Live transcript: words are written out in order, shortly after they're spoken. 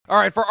All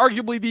right, for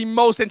arguably the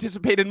most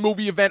anticipated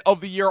movie event of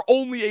the year,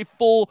 only a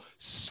full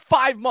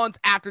 5 months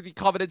after the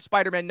coveted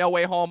Spider-Man No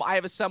Way Home, I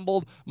have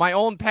assembled my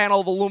own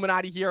panel of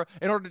Illuminati here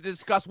in order to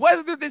discuss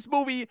whether this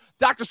movie,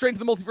 Doctor Strange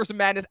in the Multiverse of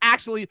Madness,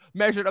 actually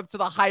measured up to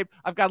the hype.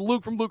 I've got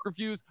Luke from Luke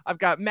Reviews, I've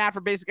got Matt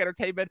from Basic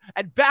Entertainment,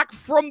 and back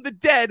from the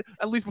dead,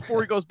 at least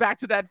before he goes back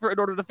to that in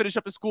order to finish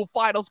up his school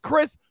finals,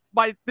 Chris,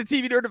 the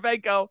TV nerd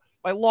Evenko,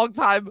 my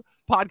longtime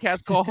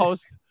podcast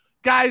co-host.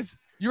 Guys,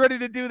 you ready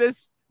to do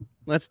this?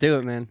 Let's do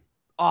it, man.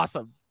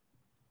 Awesome.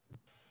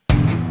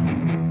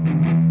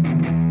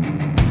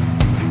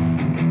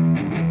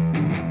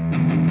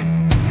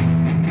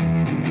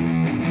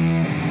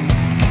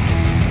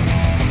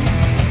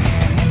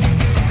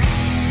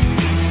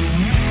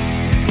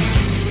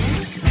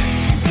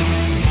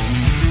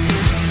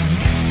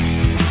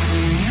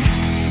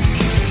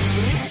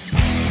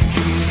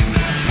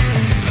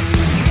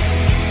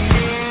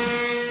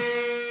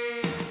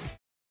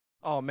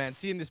 Oh, man,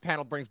 seeing this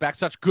panel brings back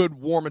such good,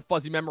 warm, and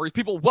fuzzy memories.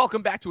 People,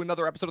 welcome back to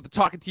another episode of the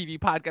Talking TV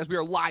podcast. We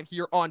are live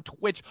here on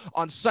Twitch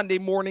on Sunday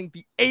morning,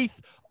 the 8th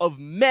of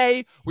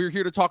May. We're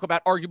here to talk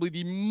about arguably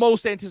the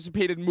most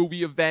anticipated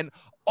movie event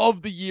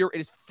of the year. It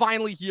is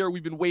finally here.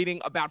 We've been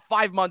waiting about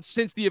 5 months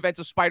since the events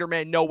of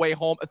Spider-Man No Way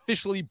Home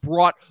officially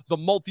brought the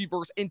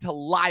multiverse into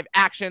live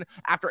action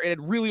after it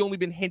had really only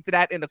been hinted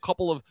at in a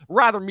couple of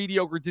rather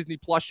mediocre Disney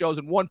Plus shows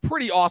and one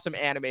pretty awesome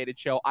animated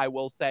show, I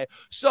will say.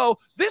 So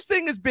this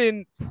thing has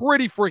been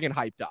pretty freaking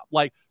hyped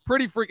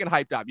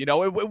up. You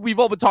know, we've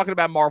all been talking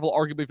about Marvel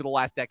arguably for the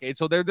last decade.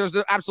 So there's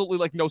absolutely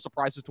like no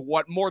surprises to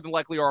what more than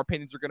likely our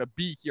opinions are going to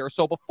be here.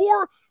 So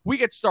before we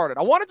get started,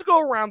 I wanted to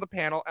go around the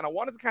panel and I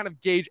wanted to kind of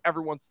gauge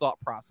everyone's thought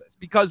process,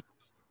 because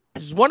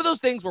this is one of those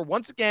things where,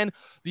 once again,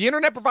 the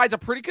internet provides a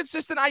pretty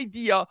consistent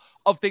idea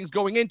of things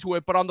going into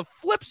it. But on the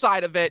flip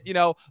side of it, you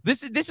know,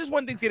 this is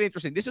when things get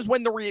interesting. This is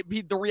when the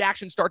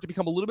reactions start to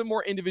become a little bit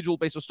more individual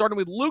based. So starting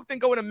with Luke, then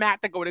going to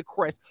Matt, then going to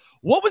Chris.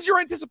 What was your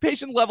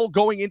anticipation level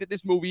going into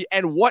this movie,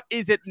 and what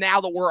is it now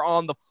that we're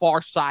on the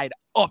far side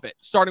of it?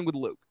 Starting with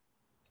Luke.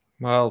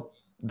 Well,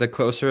 the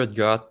closer it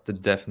got,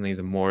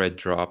 the more it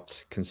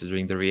dropped,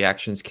 considering the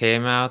reactions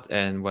came out,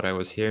 and what I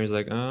was hearing is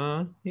like,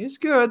 he's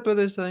good, but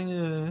it's like,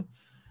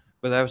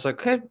 But I was like,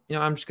 okay,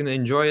 I'm just going to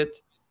enjoy it.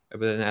 But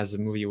then as the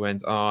movie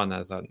went on,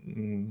 I thought,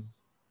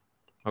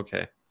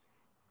 okay.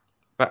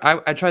 But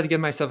I tried to get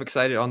myself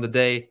excited on the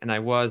day, and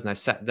I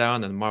sat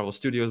down, and the Marvel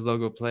Studios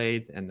logo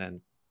played, and then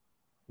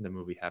the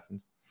movie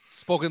happened.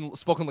 Spoken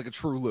like a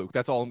true Luke.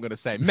 That's all I'm going to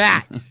say.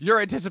 Matt,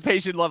 your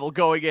anticipation level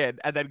going in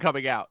and then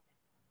coming out.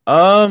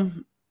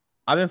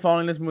 I've been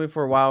following this movie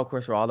for a while, of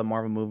course, for all the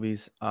Marvel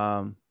movies,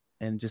 and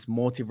just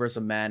Multiverse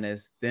of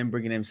Madness, then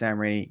bringing in Sam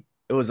Raimi.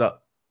 It was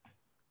up.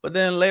 But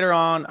then later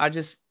on,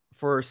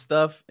 for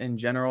stuff in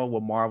general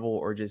with Marvel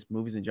or just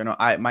movies in general,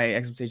 my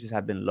expectations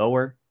have been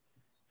lower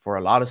for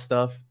a lot of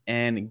stuff.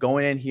 And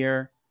going in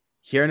here,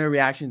 hearing the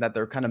reaction that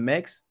they're kind of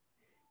mixed,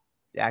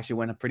 they actually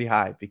went pretty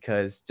high,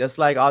 because just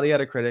like all the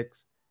other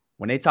critics,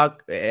 when they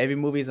talk, every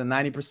movie is a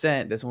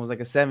 90%. This one was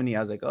like a 70. I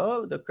was like,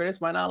 oh, the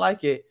critics might not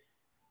like it.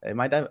 They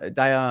might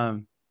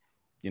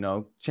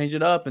change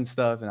it up and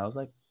stuff. And I was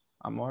like,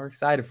 I'm more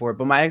excited for it.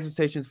 But my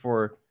expectations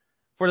for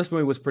this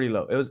movie was pretty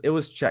low. It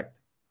was checked.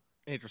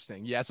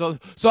 Interesting. Yeah. So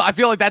I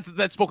feel like that's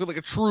spoken like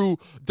a true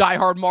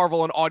diehard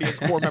Marvel and audience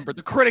core member.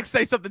 The critics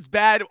say something's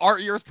bad, our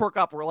ears perk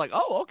up. We're like,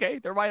 oh, okay,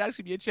 there might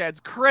actually be a chance.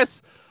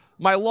 Chris,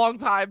 my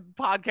longtime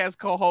podcast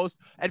co-host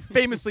and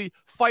famously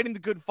fighting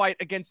the good fight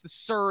against the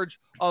surge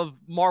of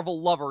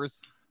Marvel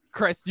lovers.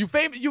 Chris, you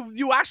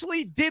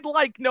actually did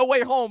like No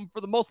Way Home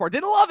for the most part.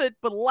 Didn't love it,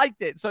 but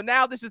liked it. So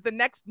now this is the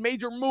next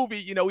major movie.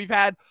 You know, we've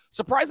had,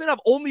 surprisingly enough,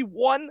 only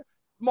one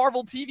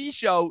Marvel TV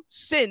show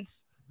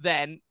since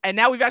then, and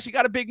now we've actually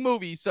got a big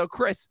movie. So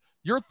Chris,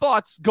 your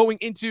thoughts going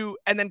into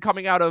and then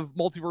coming out of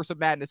Multiverse of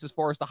Madness as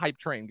far as the hype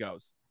train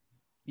goes?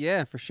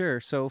 Yeah, for sure.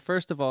 So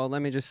first of all,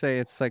 let me just say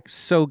it's like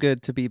so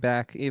good to be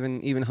back.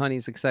 Even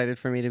Honey's excited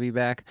for me to be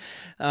back.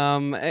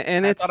 And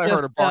I thought I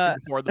heard her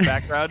barking before in the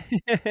background.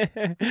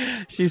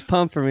 She's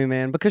pumped for me,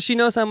 man, because she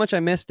knows how much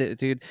I missed it,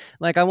 dude.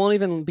 Like, I won't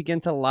even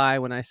begin to lie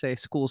when I say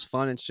school's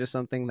fun. It's just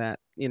something that,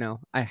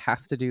 I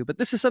have to do. But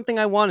this is something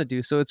I want to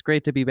do. So it's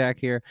great to be back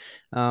here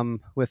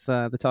with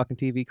the Talking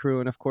TV crew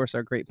and, of course,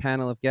 our great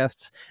panel of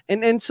guests.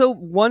 And so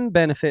one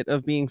benefit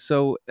of being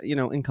so,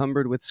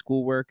 encumbered with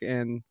schoolwork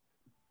and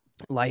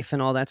life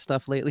and all that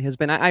stuff lately has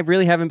been I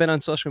really haven't been on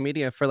social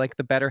media for like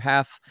the better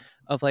half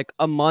of like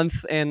a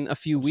month and a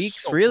few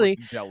weeks. So really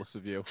jealous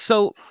of you.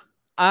 So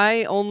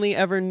I only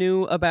ever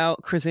knew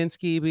about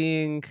Krasinski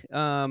being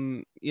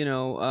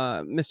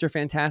Mr.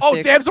 Fantastic.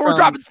 Oh damn, so we're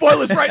dropping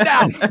spoilers right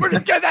now. We're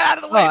just getting that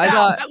out of the way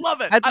now. I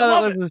love it. I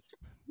love it.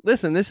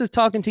 Listen, this is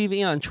Talking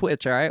TV on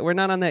Twitch, all right? We're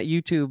not on that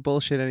YouTube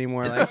bullshit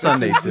anymore. Like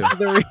Sunday, this is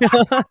the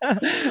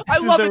real. I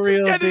love it.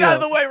 Just get it out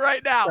of the way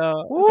right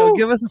now. So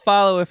give us a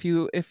follow if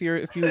you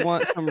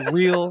want some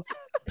real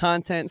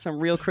content, some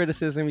real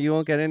criticism you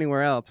won't get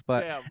anywhere else.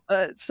 But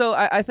so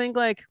I think,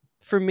 like,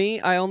 for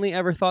me, I only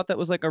ever thought that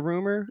was like a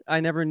rumor. I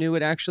never knew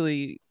it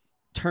actually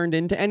turned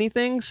into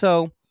anything.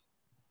 So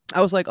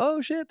I was like,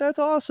 oh shit, that's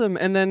awesome.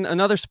 And then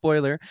another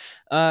spoiler,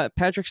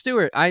 Patrick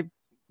Stewart. I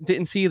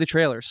didn't see the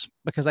trailers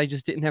because I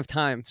just didn't have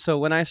time. So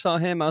when I saw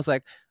him, I was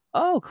like,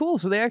 oh, cool.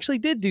 So they actually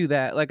did do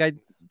that. Like I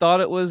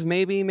thought it was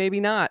maybe, maybe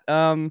not.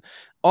 All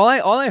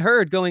I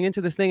heard going into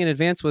this thing in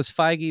advance was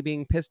Feige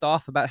being pissed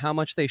off about how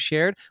much they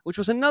shared, which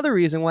was another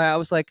reason why I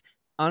was like,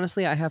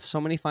 honestly, I have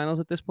so many finals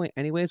at this point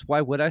anyways.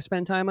 Why would I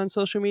spend time on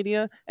social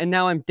media? And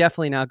now I'm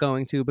definitely not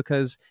going to,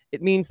 because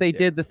it means they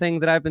did the thing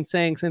that I've been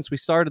saying since we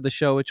started the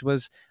show, which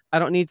was I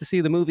don't need to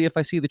see the movie if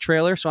I see the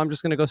trailer. So I'm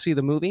just going to go see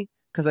the movie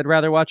because I'd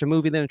rather watch a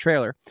movie than a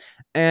trailer.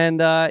 And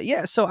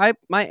yeah, so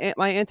my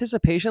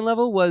anticipation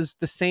level was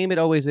the same it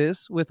always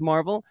is with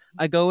Marvel.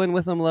 I go in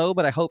with them low,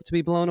 but I hope to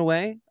be blown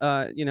away.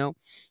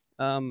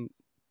 Point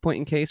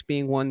in case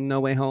being one No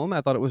Way Home.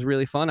 I thought it was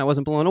really fun. I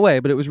wasn't blown away,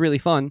 but it was really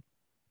fun.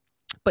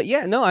 But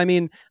yeah, no, I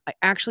mean, I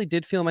actually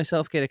did feel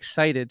myself get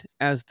excited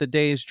as the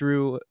days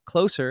drew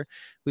closer.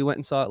 We went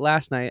and saw it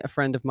last night, a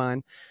friend of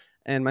mine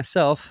and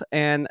myself,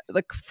 and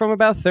like from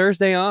about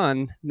Thursday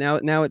on, now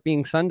it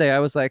being Sunday, I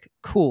was like,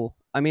 cool.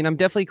 I mean, I'm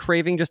definitely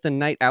craving just a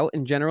night out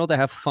in general to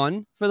have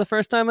fun for the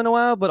first time in a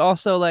while, but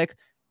also like,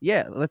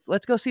 yeah,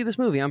 let's go see this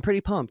movie. I'm pretty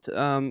pumped.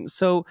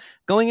 So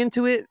going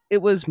into it, it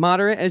was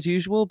moderate as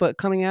usual, but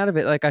coming out of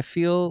it, like I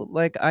feel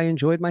like I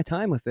enjoyed my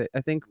time with it.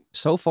 I think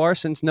so far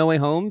since No Way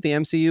Home, the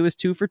MCU is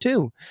 2 for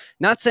 2.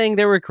 Not saying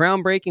there were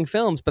groundbreaking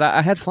films, but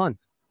I had fun.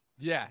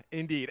 Yeah,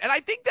 indeed. And I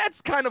think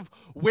that's kind of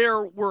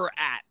where we're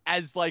at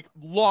as like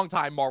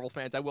longtime Marvel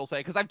fans, I will say,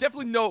 because I've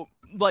definitely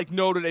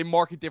noted a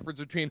marked difference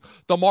between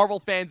the Marvel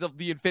fans of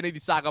the Infinity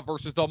Saga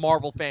versus the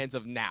Marvel fans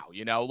of now,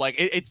 you know? Like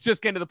it's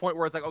just getting to the point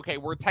where it's like, okay,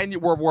 we're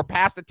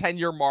past the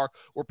 10-year mark.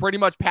 We're pretty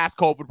much past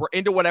COVID. We're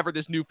into whatever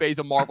this new phase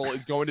of Marvel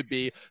is going to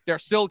be. They're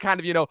still kind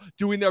of,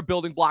 doing their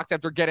building blocks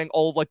after getting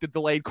all of like the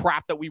delayed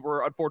crap that we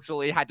were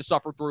unfortunately had to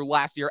suffer through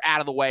last year out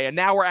of the way. And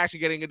now we're actually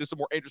getting into some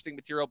more interesting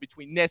material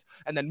between this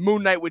and then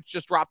Moon Knight, which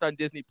just dropped on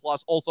Disney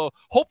Plus, also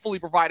hopefully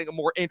providing a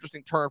more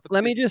interesting turn for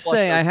Let me just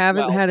say I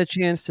haven't had a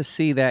chance to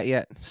see that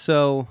yet.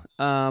 So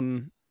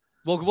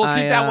we'll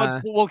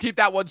keep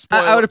that one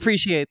spoiler. I would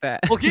appreciate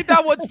that. We'll keep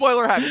that one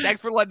spoiler heavy.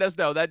 Thanks for letting us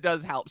know. That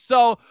does help.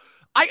 So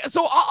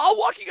I'll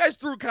walk you guys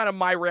through kind of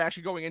my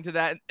reaction going into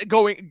that,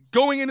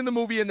 going into the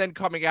movie and then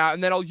coming out,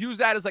 and then I'll use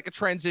that as like a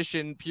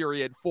transition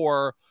period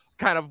for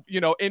kind of,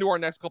 into our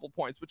next couple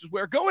points, which is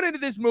where going into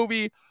this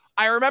movie,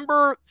 I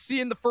remember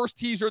seeing the first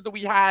teaser that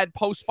we had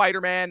post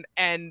Spider-Man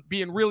and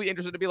being really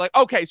interested to be like,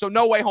 okay, so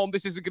No Way Home,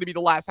 this isn't going to be the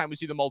last time we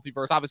see the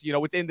multiverse. Obviously,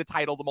 it's in the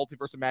title, the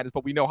Multiverse of Madness,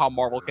 but we know how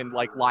Marvel can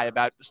like lie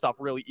about stuff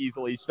really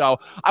easily. So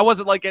I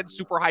wasn't like getting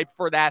super hyped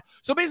for that.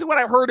 So basically when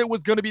I heard it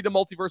was going to be the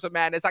Multiverse of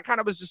Madness, I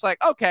kind of was just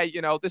like, okay,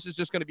 this is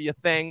just going to be a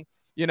thing.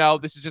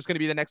 This is just going to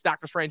be the next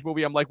Doctor Strange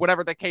movie. I'm like,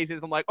 whatever the case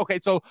is, I'm like, okay,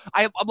 so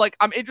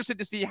I'm interested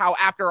to see how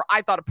after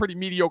I thought a pretty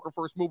mediocre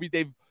first movie,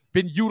 they've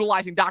been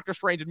utilizing Doctor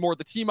Strange in more of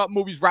the team-up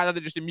movies rather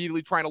than just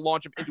immediately trying to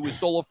launch him into his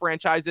solo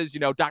franchises.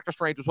 Doctor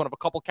Strange was one of a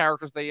couple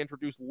characters they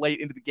introduced late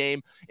into the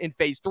game in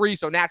Phase 3,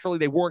 so naturally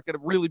they weren't going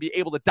to really be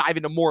able to dive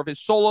into more of his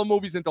solo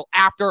movies until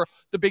after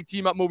the big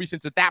team-up movie,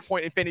 since at that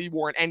point Infinity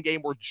War and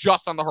Endgame were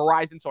just on the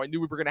horizon, so I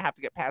knew we were going to have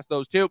to get past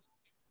those two.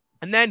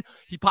 And then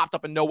he popped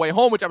up in No Way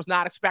Home, which I was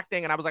not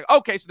expecting. And I was like,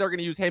 okay, so they're going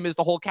to use him as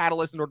the whole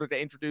catalyst in order to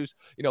introduce,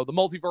 the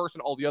multiverse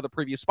and all the other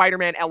previous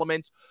Spider-Man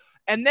elements.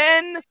 And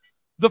then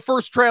the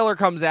first trailer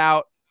comes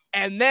out.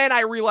 And then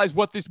I realized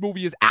what this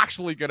movie is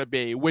actually going to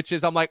be, which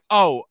is I'm like,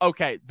 oh,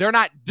 okay, they're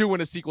not doing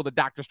a sequel to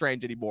Doctor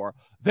Strange anymore.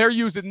 They're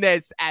using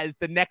this as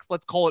the next,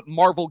 let's call it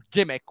Marvel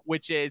gimmick,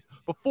 which is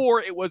before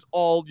it was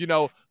all,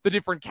 the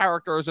different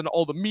characters and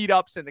all the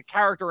meetups and the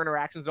character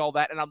interactions and all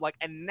that. And I'm like,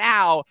 and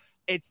now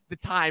it's the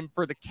time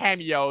for the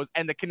cameos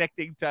and the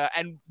connecting to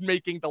and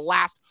making the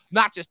last,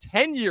 not just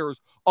 10 years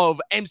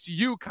of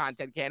MCU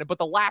content canon, but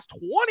the last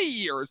 20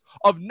 years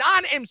of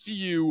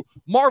non-MCU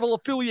Marvel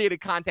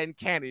affiliated content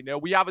canon.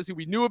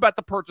 We knew about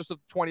the purchase of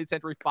 20th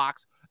Century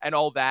Fox and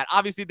all that.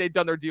 Obviously, they've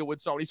done their deal with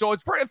Sony. So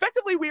it's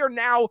effectively, we are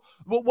now,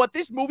 what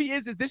this movie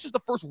is this is the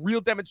first real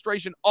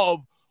demonstration of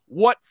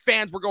what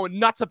fans were going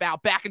nuts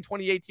about back in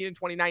 2018 and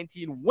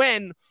 2019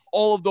 when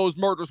all of those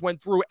murders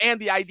went through, and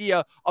the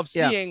idea of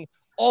seeing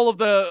all of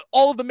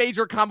the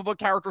major comic book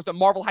characters that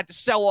Marvel had to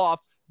sell off,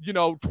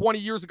 20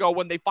 years ago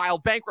when they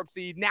filed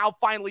bankruptcy, now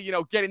finally,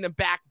 getting them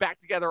back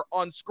together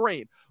on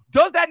screen.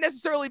 Does that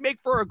necessarily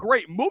make for a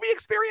great movie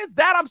experience?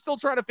 That I'm still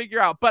trying to figure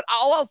out. But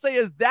all I'll say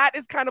is that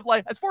is kind of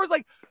like, as far as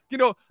like,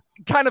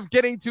 kind of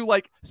getting to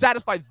like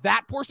satisfy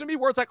that portion of me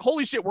where it's like,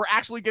 holy shit, we're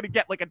actually going to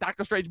get like a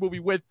Doctor Strange movie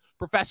with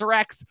Professor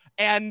X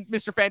and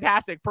Mr.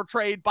 Fantastic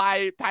portrayed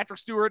by Patrick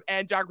Stewart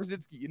and John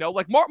Krasinski.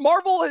 Like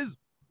Marvel has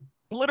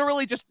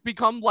literally just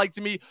become, like,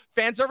 to me,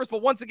 fan service.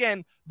 But once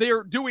again,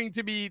 they're doing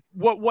to me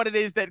what it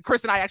is that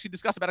Chris and I actually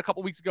discussed about a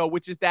couple weeks ago,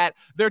 which is that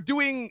they're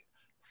doing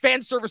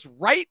fan service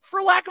right,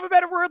 for lack of a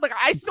better word. Like,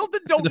 I still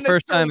don't for the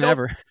first time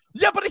ever.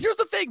 Yeah, but here's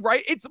the thing. thing,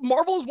 right? It's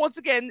Marvel is once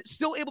again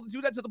still able to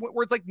do that to the point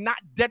where it's like not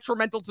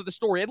detrimental to the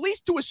story, at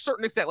least to a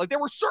certain extent. Like there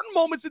were certain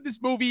moments in this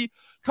movie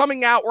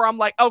coming out where I'm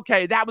like,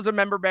 okay, that was a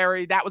member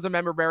berry, that was a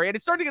member berry. And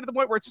it's starting to get to the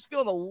point where it's just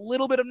feeling a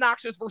little bit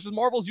obnoxious versus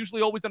Marvel's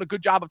usually always done a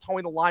good job of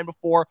towing the line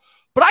before.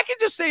 But I can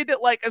just say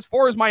that, like, as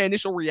far as my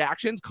initial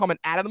reactions coming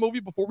out of the movie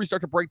before we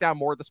start to break down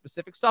more of the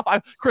specific stuff,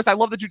 Chris, I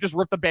love that you just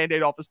ripped the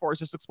Band-Aid off as far as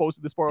just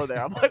exposing the spoiler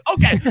there. I'm like,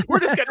 okay, we're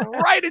just getting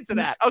right into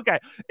that. Okay,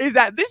 is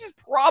that this is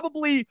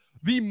probably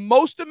the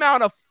most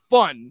amount of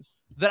fun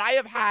that I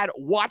have had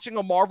watching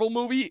a Marvel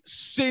movie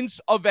since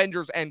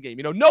Avengers Endgame.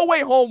 You know, No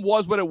Way Home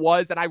was what it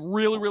was, and I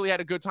really, really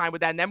had a good time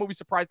with that, and that movie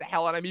surprised the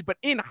hell out of me. But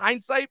in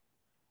hindsight,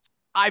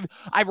 I'm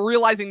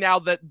realizing now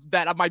that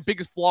my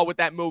biggest flaw with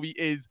that movie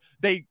is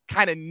they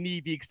kind of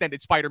need the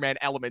extended Spider-Man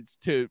elements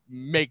to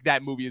make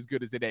that movie as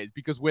good as it is,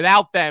 because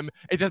without them,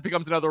 it just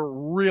becomes another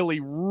really,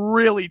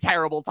 really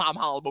terrible Tom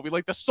Holland movie.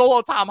 Like the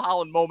solo Tom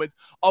Holland moments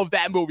of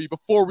that movie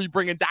before we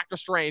bring in Doctor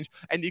Strange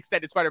and the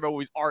extended Spider-Man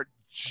movies are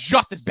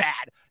just as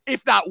bad,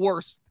 if not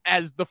worse,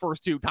 as the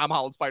first two Tom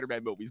Holland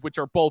Spider-Man movies, which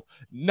are both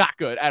not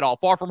good at all.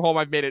 Far From Home,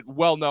 I've made it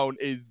well known,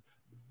 is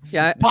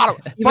even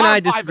I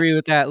disagree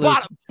with that, Luke.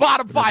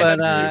 Bottom five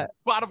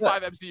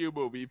MCU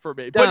movie for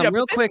me. Dom, but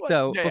real quick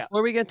though,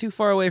 before we get too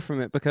far away from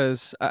it,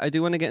 because I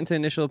do want to get into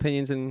initial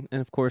opinions and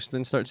of course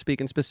then start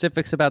speaking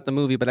specifics about the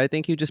movie, but I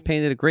think you just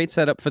painted a great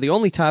setup for the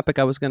only topic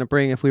I was going to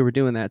bring if we were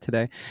doing that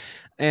today.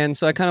 And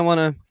so I kind of want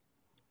to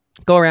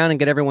go around and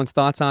get everyone's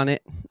thoughts on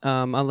it.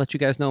 I'll let you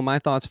guys know my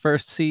thoughts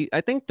first. See,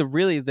 I think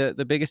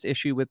the biggest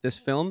issue with this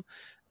film,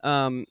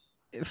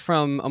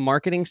 from a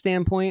marketing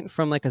standpoint,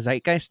 from like a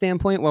zeitgeist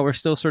standpoint, while we're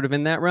still sort of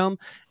in that realm,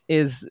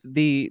 is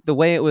the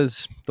way it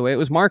was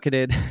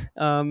marketed.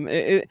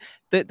 That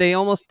they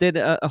almost did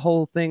a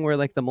whole thing where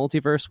like the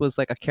multiverse was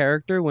like a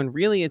character, when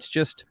really it's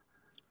just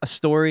a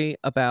story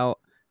about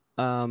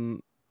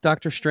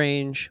Doctor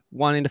Strange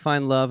wanting to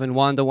find love and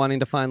Wanda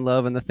wanting to find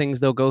love and the things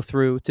they'll go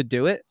through to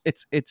do it.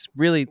 It's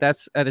really,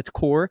 that's at its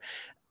core.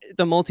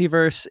 The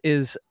multiverse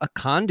is a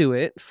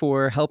conduit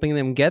for helping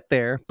them get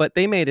there, but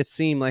they made it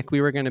seem like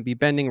we were going to be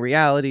bending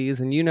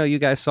realities. And, you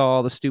guys saw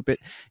all the stupid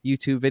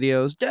YouTube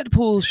videos,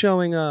 Deadpool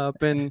showing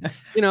up, and,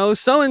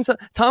 so-and-so,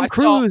 Tom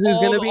Cruise is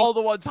going to be all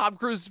the one, Tom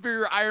Cruise,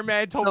 Superior Iron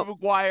Man, Tobey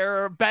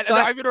Maguire,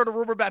 I even heard a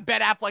rumor about Ben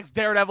Affleck's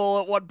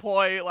Daredevil at one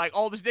point, like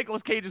all this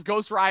Nicolas Cage's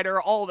Ghost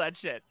Rider, all that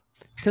shit.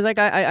 Because like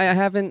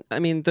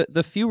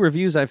the few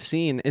reviews I've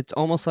seen, it's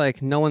almost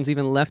like no one's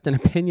even left an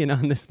opinion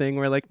on this thing,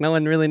 where like no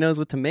one really knows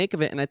what to make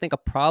of it. And I think a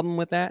problem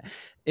with that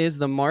is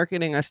the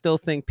marketing. I still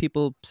think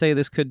people say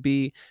this could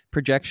be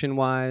projection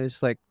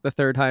wise like the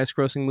third highest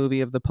grossing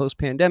movie of the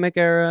post-pandemic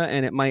era,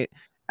 and it might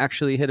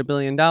actually hit $1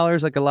 billion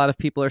like a lot of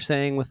people are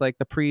saying with like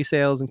the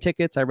pre-sales and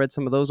tickets. I read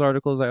some of those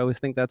articles. I always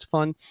think that's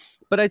fun,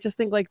 but I just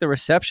think like the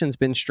reception's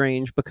been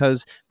strange,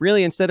 because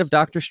really instead of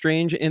Doctor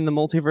Strange in the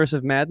Multiverse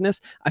of Madness,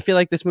 I feel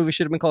like this movie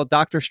should have been called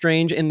Doctor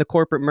Strange in the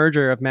Corporate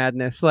Merger of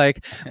Madness.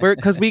 Like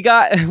because we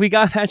got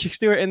Patrick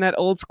Stewart in that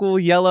old school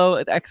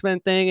yellow X-Men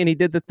thing, and he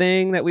did the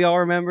thing that we all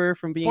remember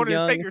from being young.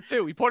 His finger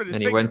too. He pointed his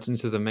and finger. He went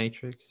into the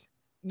Matrix.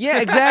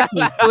 Yeah,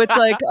 exactly. So it's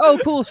like, oh,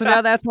 cool. So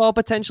now that's all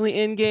potentially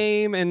in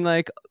game, and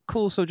like,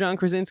 cool. So John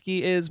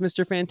Krasinski is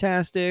Mr.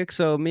 Fantastic.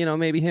 So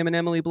maybe him and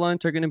Emily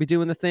Blunt are going to be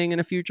doing the thing in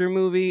a future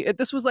movie.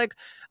 This was like,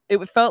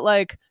 it felt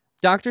like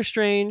Doctor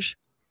Strange,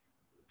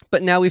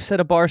 but now we've set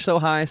a bar so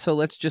high. So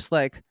let's just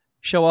like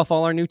show off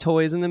all our new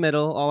toys in the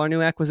middle, all our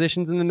new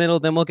acquisitions in the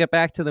middle. Then we'll get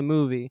back to the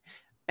movie.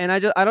 And I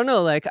don't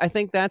know. Like, I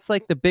think that's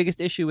like the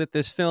biggest issue with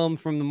this film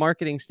from the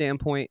marketing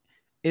standpoint,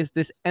 is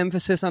this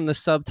emphasis on the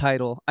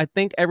subtitle. I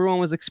think everyone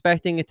was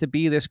expecting it to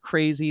be this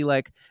crazy,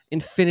 like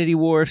Infinity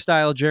War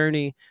style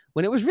journey,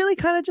 when it was really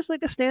kind of just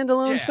like a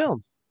standalone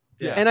film.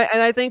 Yeah. And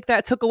I think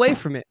that took away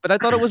from it. But I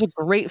thought it was a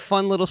great,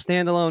 fun little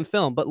standalone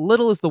film. But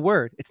little is the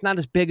word. It's not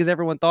as big as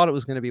everyone thought it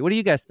was going to be. What do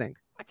you guys think?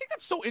 I think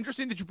that's so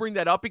interesting that you bring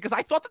that up, because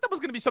I thought that was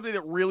going to be something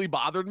that really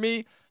bothered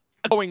me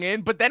going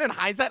in, but then in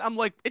hindsight, I'm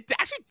like, it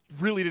actually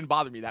really didn't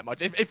bother me that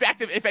much. In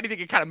fact, if anything,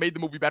 it kind of made the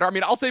movie better. I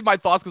mean, I'll save my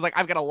thoughts because like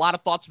I've got a lot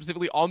of thoughts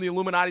specifically on the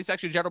Illuminati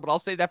section in general, but I'll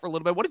save that for a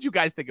little bit. What did you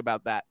guys think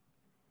about that?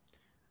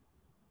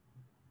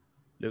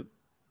 Luke?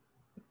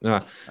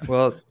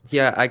 Well,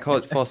 yeah, I call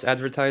it false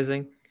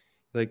advertising,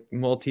 like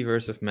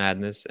Multiverse of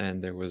Madness,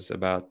 and there was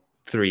about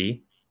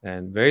 3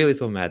 and very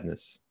little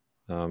madness.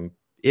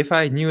 If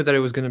I knew that it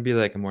was going to be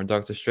like a more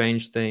Doctor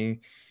Strange thing,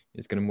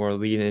 it's going to more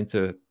lean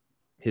into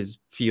his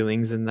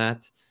feelings in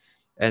that,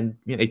 and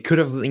it could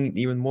have leaned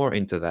even more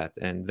into that,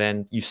 and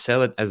then you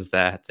sell it as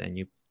that, and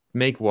you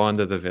make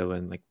Wanda the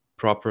villain like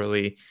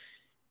properly,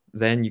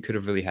 then you could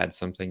have really had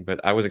something. But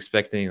I was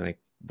expecting like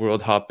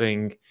world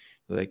hopping,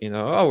 like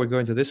oh, we're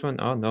going to this one,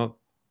 oh no,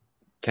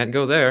 can't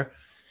go there,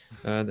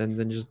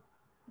 then just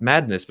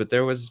madness. But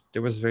there was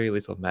very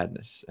little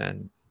madness,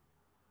 and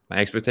my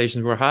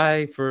expectations were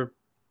high for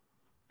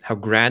how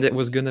grand it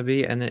was going to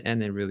be, and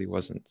it really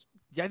wasn't.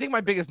 Yeah, I think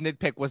my biggest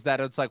nitpick was that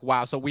it's like,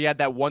 wow, so we had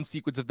that one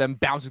sequence of them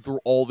bouncing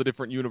through all the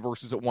different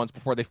universes at once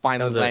before they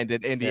finally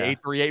landed in the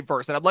 838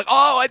 verse. And I'm like,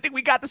 oh, I think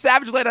we got the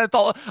Savage Land. I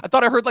thought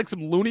I heard like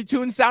some Looney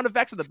Tunes sound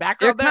effects in the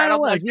background there. And I'm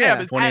like, damn,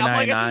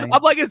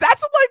 I'm like, is that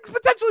some like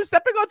potentially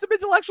stepping on some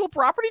intellectual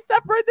property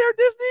theft right there,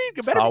 Disney?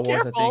 You better be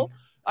careful.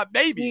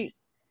 Maybe. See,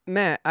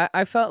 Matt,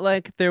 I felt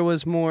like there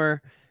was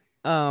more,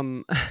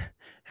 how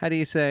do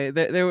you say,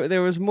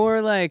 there was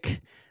more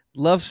like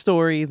love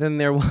story than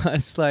there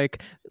was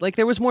like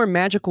there was more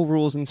magical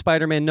rules in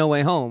Spider-Man No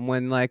Way Home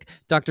when like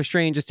Doctor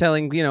Strange is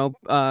telling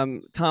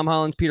Tom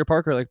Holland's Peter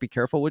Parker like be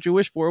careful what you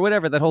wish for or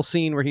whatever, that whole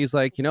scene where he's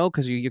like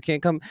because you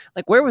can't come,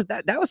 like where was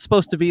that was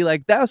supposed to be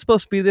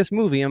this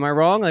movie, am I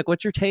wrong? Like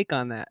what's your take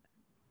on that?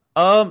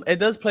 It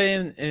does play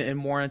in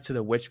more into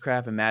the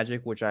witchcraft and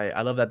magic, which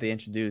I love that they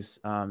introduced.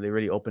 They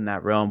really opened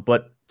that realm.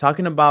 But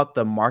talking about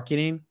the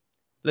marketing,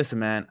 listen,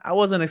 man, I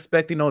wasn't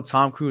expecting no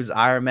Tom Cruise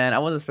Iron Man. I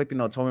wasn't expecting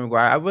no Tobey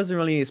Maguire. I wasn't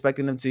really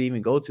expecting them to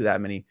even go to that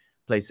many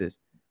places.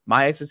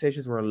 My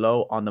expectations were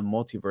low on the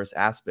multiverse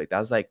aspect. I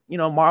was like,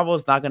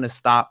 Marvel's not going to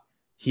stop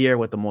here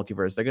with the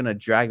multiverse. They're going to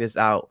drag this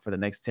out for the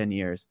next 10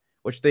 years,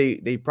 which they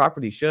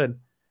properly should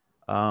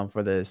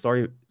for the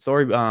story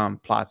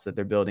plots that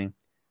they're building.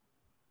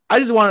 I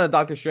just wanted a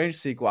Doctor Strange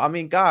sequel. I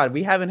mean, God,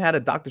 we haven't had a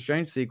Doctor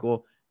Strange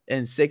sequel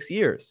in 6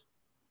 years.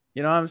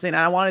 You know what I'm saying?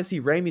 And I want to see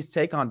Raimi's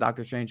take on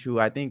Doctor Strange, who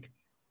I think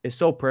is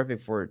so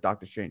perfect for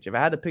Doctor Strange. If I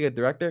had to pick a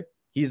director,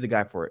 he's the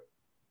guy for it.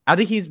 I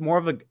think he's more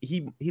of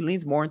he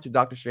leans more into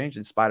Doctor Strange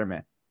than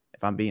Spider-Man,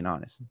 if I'm being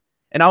honest.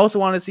 And I also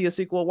want to see a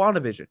sequel of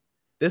WandaVision.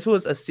 This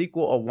was a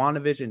sequel of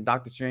WandaVision,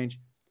 Doctor Strange,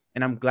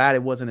 and I'm glad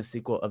it wasn't a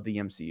sequel of the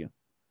MCU.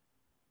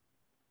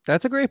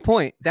 That's a great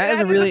point. That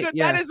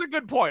is a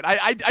good point.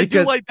 I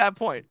do like that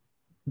point.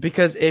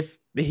 Because if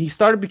he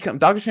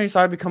Doctor Strange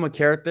started to become a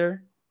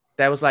character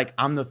that was like,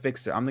 I'm the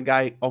fixer. I'm the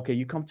guy. Okay,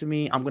 you come to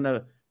me. I'm going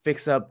to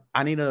fix up.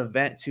 I need an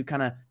event to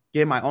kind of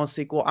get my own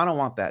sequel. I don't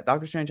want that.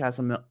 Doctor Strange has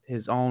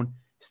his own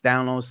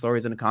standalone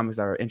stories in the comics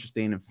that are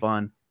interesting and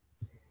fun.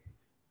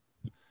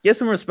 Get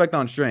some respect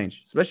on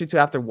Strange, especially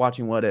after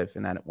watching What If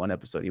in that one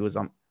episode. He was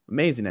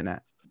amazing in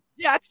that.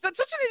 Yeah, that's such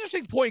an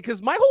interesting point,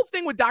 because my whole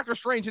thing with Doctor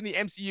Strange in the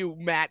MCU,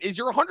 Matt, is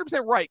you're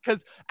 100% right.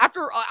 Because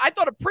after I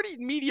thought a pretty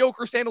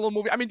mediocre standalone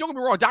movie. I mean, don't get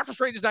me wrong, Doctor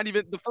Strange is not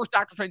even the first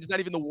Doctor Strange is not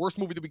even the worst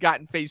movie that we got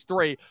in Phase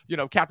 3.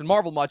 Captain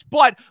Marvel much,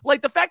 but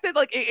like the fact that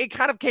like it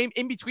kind of came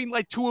in between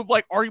like two of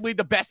like arguably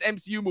the best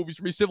MCU movies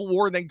for me, Civil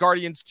War and then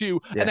Guardians 2,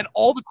 and then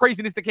all the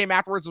craziness that came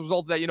afterwards as a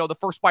result of that. The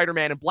first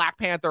Spider-Man and Black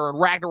Panther and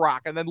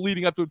Ragnarok, and then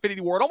leading up to Infinity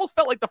War. It almost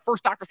felt like the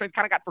first Doctor Strange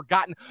kind of got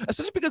forgotten,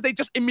 especially because they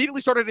just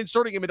immediately started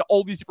inserting him into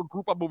all these different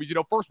group up movies.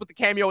 First with the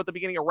cameo at the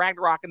beginning of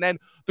Ragnarok, and then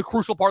the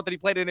crucial part that he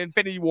played in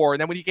Infinity War, and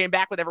then when he came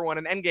back with everyone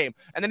in Endgame,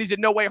 and then he's in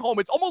No Way Home.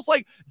 It's almost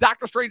like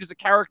Doctor Strange as a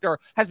character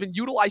has been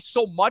utilized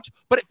so much,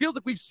 but it feels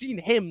like we've seen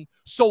him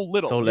so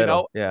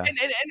little. Yeah.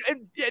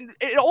 And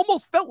it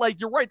almost felt like,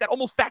 you're right, that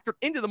almost factored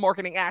into the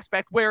marketing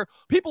aspect, where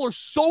people are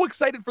so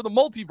excited for the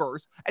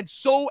multiverse and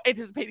so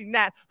anticipating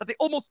that they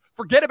almost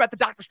forget about the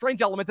Doctor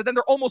Strange elements, and then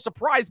they're almost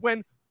surprised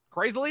when,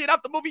 crazily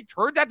enough, the movie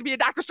turns out to be a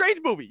Doctor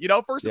Strange movie,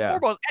 first and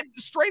foremost. And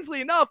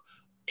strangely enough,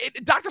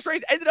 Doctor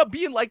Strange ended up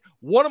being like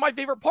one of my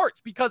favorite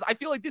parts, because I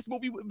feel like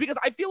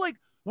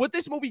what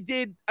this movie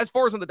did as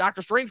far as on the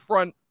Doctor Strange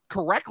front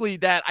correctly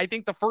that I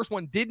think the first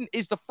one didn't,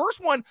 is the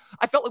first one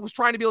I felt like was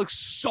trying to be like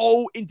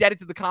so indebted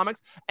to the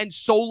comics and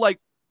so like,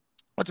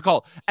 what's it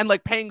called? And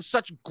like paying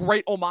such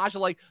great homage to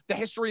like the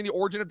history and the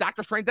origin of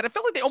Doctor Strange that I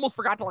felt like they almost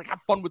forgot to like have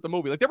fun with the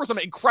movie. Like there were some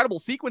incredible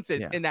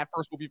sequences in that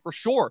first movie for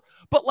sure,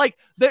 but like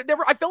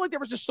I felt like there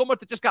was just so much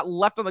that just got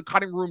left on the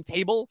cutting room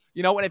table,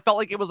 and it felt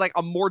like it was like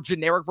a more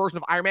generic version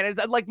of Iron Man.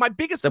 And like my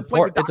biggest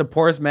complaint it's a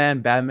poorest man.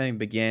 Batman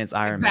Begins.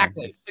 Iron Man.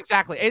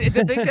 Exactly. And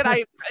the thing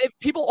that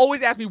people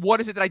always ask me,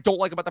 what is it that I don't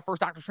like about the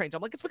first Doctor Strange?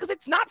 I'm like, it's because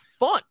it's not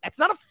fun. It's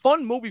not a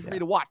fun movie for me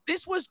to watch.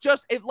 This was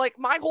just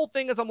my whole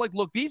thing is I'm like,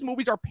 look, these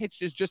movies are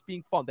pitched as just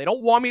being fun. They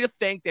don't want me to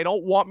think. They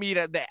don't want me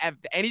to have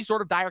any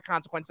sort of dire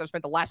consequences. I've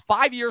spent the last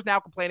 5 years now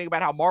complaining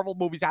about how Marvel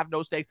movies have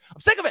no stakes. I'm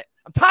sick of it.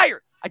 I'm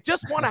tired. I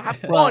just want to have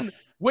fun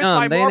with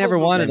my they Marvel never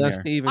movies. wanted us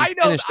to even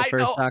finish the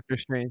first Doctor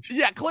Strange.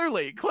 Yeah,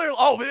 clearly.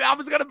 Oh,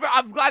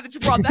 I'm glad that you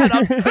brought that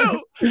up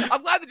too.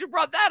 I'm glad that you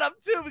brought that up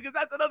too, because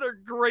that's another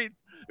great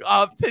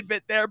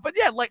tidbit there. But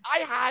yeah, like I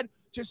had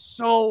just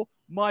so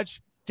much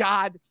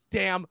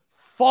goddamn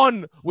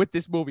fun with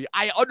this movie.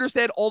 I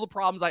understand all the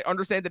problems. I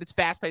understand that it's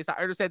fast-paced. I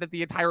understand that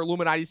the entire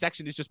Illuminati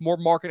section is just more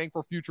marketing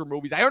for future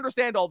movies. I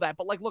understand all that,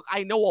 but like, look,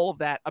 I know all of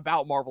that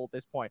about Marvel at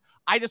this point.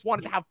 I just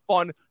wanted to have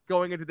fun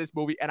going into this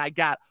movie, and I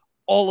got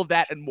all of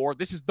that and more.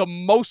 This is the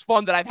most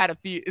fun that I've had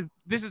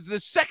this is the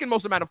second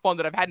most amount of fun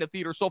that I've had in a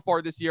theater so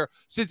far this year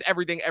since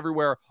Everything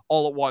Everywhere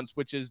All at Once,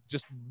 which is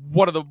just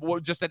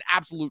just an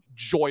absolute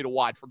joy to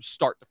watch from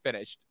start to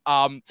finish.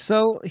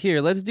 So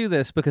here, let's do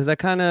this, because I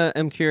kind of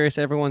am curious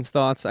everyone's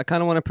thoughts. I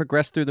kind of want to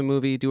progress through the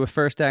movie, do a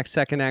first act,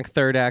 second act,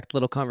 third act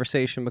little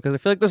conversation, because I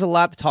feel like there's a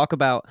lot to talk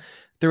about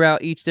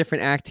throughout each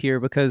different act here,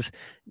 because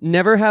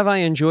never have I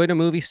enjoyed a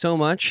movie so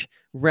much,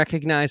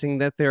 recognizing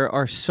that there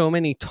are so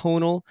many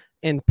tonal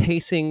and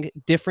pacing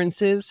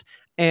differences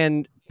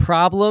and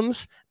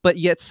problems, but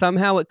yet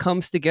somehow it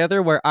comes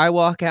together where I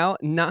walk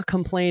out not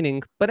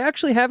complaining, but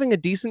actually having a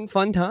decent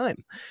fun time.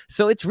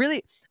 So it's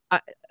really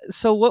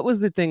so what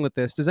was the thing with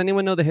this? Does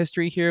anyone know the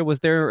history here? Was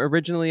there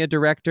originally a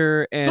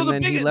director and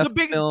then he left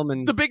the film?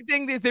 And the big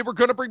thing is they were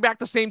going to bring back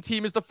the same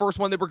team as the first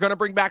one. They were going to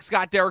bring back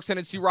Scott Derrickson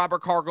and C.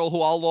 Robert Cargill,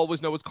 who I'll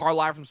always know as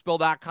Carlisle from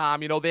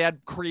Spill.com. You know, they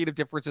had creative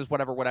differences,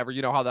 whatever.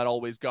 You know how that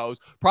always goes.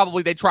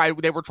 Probably they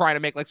were trying to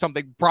make like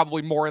something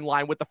probably more in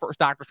line with the first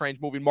Doctor Strange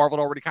movie. Marvel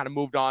had already kind of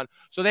moved on.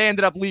 So they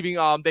ended up leaving.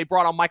 They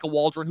brought on Michael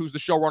Waldron, who's the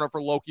showrunner for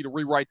Loki, to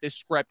rewrite this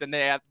script. And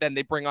then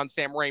they bring on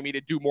Sam Raimi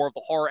to do more of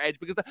the horror edge,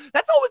 because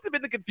that's always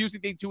been the confusing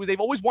thing too, is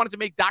they've always wanted to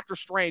make Doctor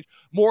Strange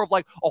more of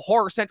like a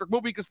horror-centric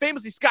movie, because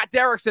famously Scott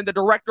Derrickson, the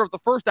director of the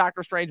first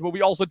Doctor Strange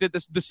movie, also did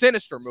the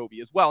Sinister movie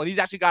as well. And he's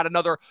actually got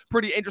another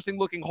pretty interesting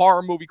looking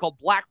horror movie called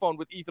Black Phone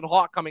with Ethan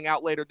Hawke coming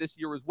out later this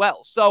year as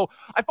well. So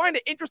I find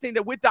it interesting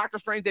that with Doctor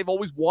Strange, they've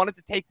always wanted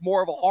to take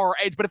more of a horror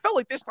edge, but it felt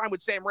like this time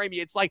with Sam Raimi,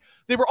 it's like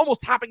they were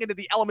almost tapping into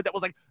the element that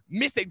was like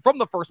missing from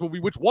the first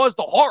movie, which was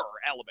the horror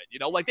element. You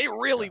know, like they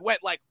really went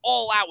like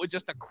all out with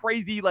just the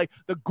crazy, like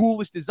the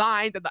ghoulish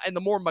designs and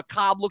the more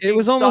macabre looking. It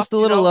was almost a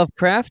little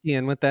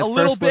Lovecraftian with that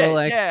first little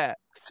like, yeah.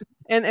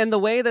 And the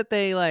way that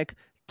they like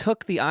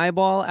took the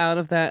eyeball out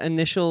of that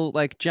initial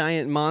like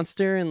giant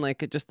monster and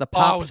like it just the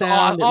pop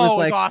sound. It was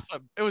like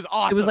awesome. It was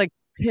awesome. It was like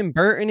Tim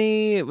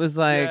Burton-y. It was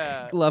like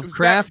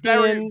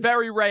Lovecraftian,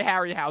 very Ray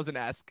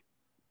Harryhausen-esque.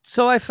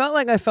 So I felt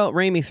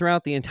Raimi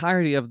throughout the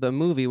entirety of the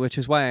movie, which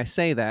is why I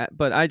say that.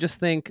 But I just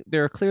think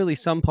there are clearly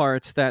some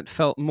parts that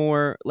felt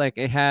more like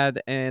it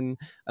had, and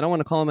I don't want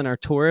to call him an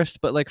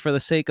arturist, but like for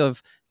the sake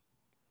of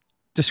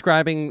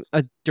describing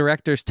a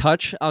director's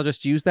touch, I'll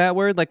just use that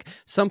word. Like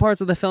some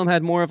parts of the film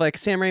had more of like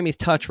Sam Raimi's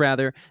touch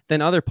rather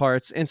than other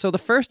parts. And so the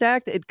first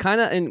act, it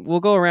kind of, and we'll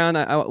go around.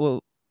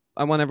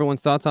 I want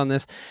everyone's thoughts on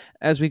this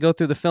as we go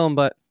through the film,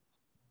 but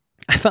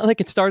I felt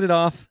like it started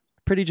off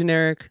pretty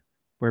generic.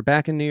 We're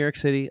back in New York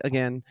City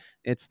again.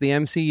 It's the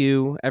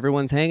MCU.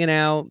 Everyone's hanging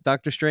out.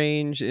 Doctor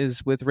Strange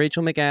is with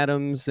Rachel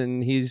McAdams,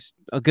 and he's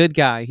a good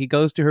guy. He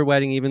goes to her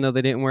wedding, even though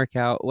they didn't work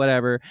out,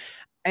 whatever.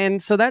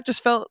 And so that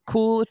just felt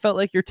cool. It felt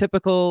like your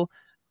typical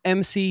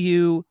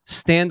MCU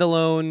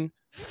standalone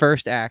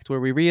first act where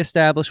we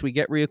reestablish, we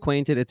get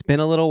reacquainted. It's been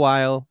a little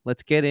while.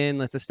 Let's get in.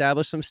 Let's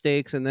establish some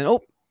stakes. And then,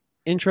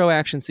 intro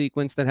action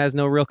sequence that has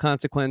no real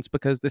consequence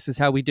because this is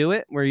how we do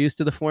it. We're used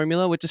to the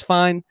formula, which is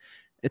fine.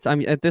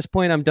 I'm at this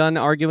point, I'm done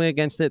arguing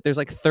against it. There's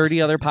like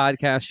 30 other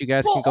podcasts you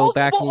guys can go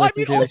back and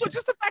listen to. Also,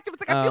 just the fact of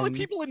it's like I feel like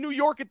people in New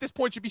York at this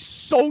point should be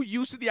so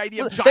used to the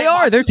idea of giant they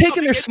are. They're monsters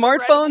taking their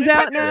smartphones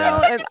out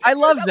now, and I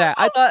love that.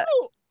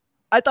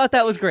 I thought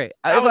that was great.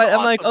 I'm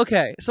like,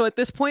 okay. So at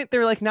this point,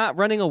 they're like not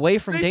running away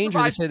from danger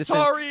to citizens.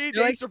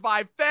 They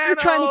survived Thanos. They're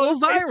trying to go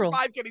viral. They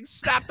survived getting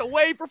snapped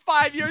away for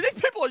 5 years. These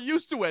people are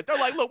used to it. They're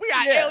like, look, we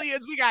got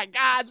aliens, we got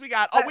gods, we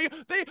got.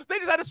 They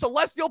just had a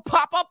celestial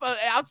pop up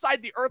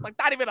outside the Earth, like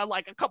not even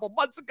like a couple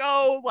months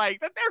ago.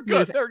 Like they're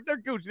good. They're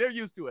Gucci. They're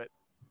used to it.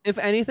 If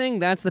anything,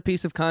 that's the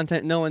piece of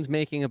content no one's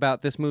making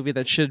about this movie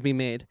that should be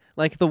made.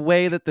 Like the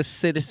way that the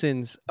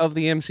citizens of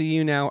the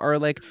MCU now are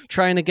like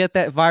trying to get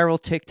that viral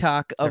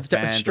TikTok of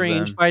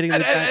Strange fighting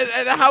and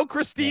how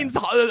Christine's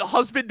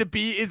husband to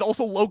be is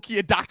also low-key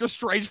a Doctor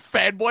Strange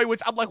fanboy,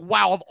 which I'm like,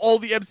 wow, of all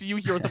the MCU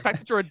heroes, the fact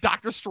that you're a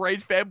Doctor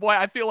Strange fanboy,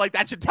 I feel like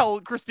that should tell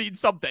Christine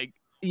something.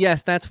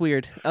 Yes, that's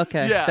weird.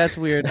 Okay, that's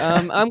weird.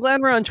 I'm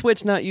glad we're on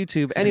Twitch, not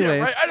YouTube. Anyways,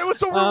 yeah, right.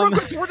 So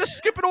we're just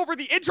skipping over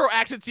the intro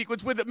action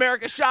sequence with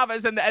America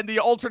Chavez and the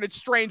alternate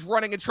Strange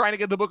running and trying to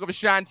get the Book of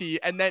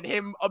Ashanti, and then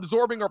him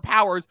absorbing her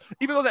powers,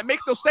 even though that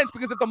makes no sense,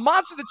 because if the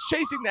monster that's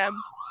chasing them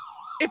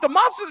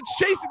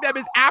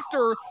is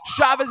after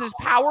Chavez's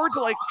power to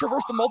like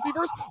traverse the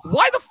multiverse,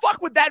 why the fuck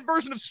would that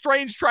version of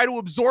Strange try to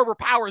absorb her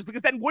powers?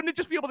 Because then wouldn't it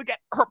just be able to get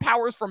her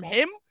powers from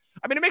him?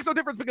 I mean, it makes no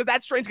difference because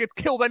that Strange gets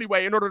killed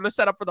anyway in order to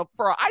set up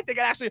for I think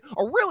it actually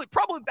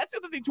probably that's the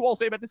other thing too I'll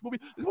say about this movie.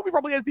 This movie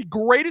probably has the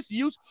greatest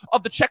use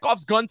of the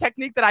Chekhov's gun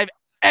technique that I've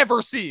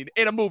ever seen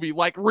in a movie,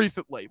 like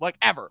recently, like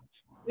ever.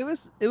 It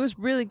was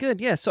really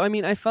good. Yeah. So I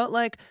mean, I felt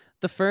like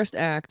the first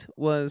act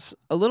was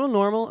a little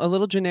normal, a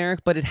little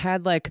generic, but it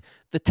had like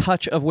the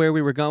touch of where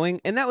we were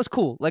going. And that was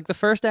cool. Like the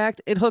first act,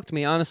 it hooked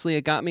me. Honestly,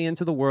 it got me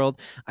into the world.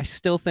 I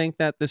still think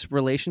that this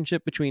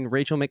relationship between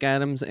Rachel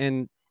McAdams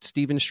and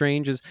Stephen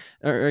Strange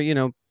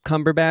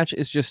Cumberbatch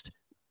is just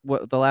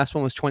what the last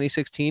one was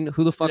 2016.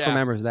 Who the fuck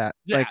remembers that?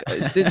 Yeah.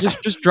 Like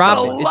just drop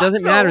it. It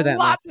doesn't matter that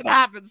much. A lot that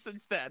happened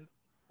since then.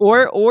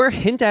 Or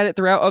hint at it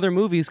throughout other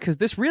movies, because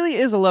this really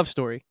is a love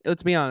story.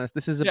 Let's be honest.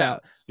 This is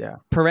about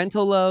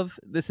parental love.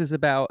 This is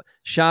about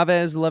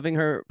Chavez loving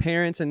her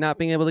parents and not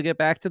being able to get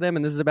back to them.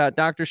 And this is about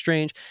Doctor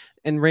Strange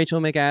and Rachel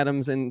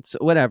McAdams and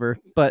whatever.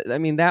 But I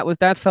mean,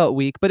 that felt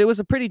weak. But it was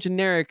a pretty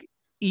generic,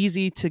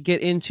 easy to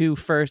get into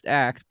first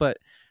act. But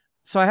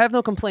so I have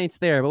no complaints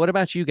there. But what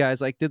about you guys?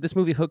 Like, did this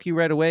movie hook you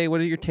right away?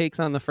 What are your takes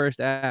on the first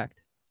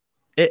act?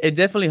 It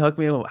definitely hooked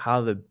me with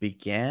how it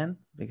began,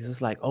 because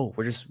it's like, oh,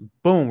 we're just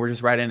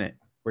right in it.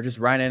 We're just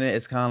right in it.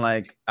 It's kind of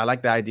like, I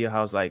like the idea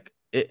how it's like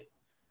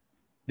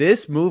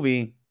this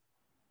movie,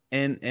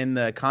 in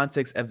the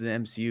context of the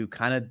MCU,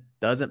 kind of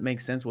doesn't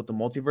make sense with the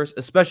multiverse,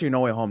 especially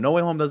No Way Home. No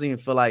Way Home doesn't even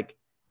feel like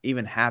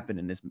even happened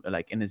in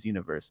this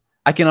universe.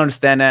 I can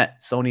understand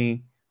that,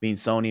 Sony being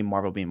Sony,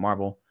 Marvel being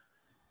Marvel,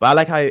 but I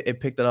like how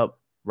it picked it up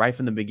right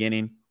from the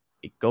beginning.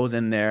 It goes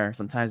in there.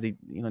 Sometimes these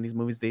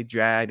movies, they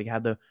drag. They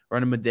have the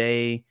run of a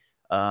day,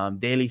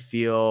 daily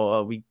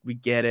feel. We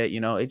get it.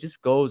 It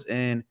just goes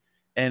in.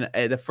 And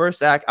the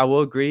first act, I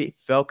will agree,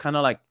 felt kind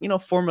of like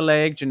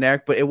formulaic,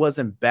 generic, but it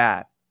wasn't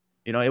bad.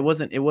 It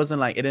wasn't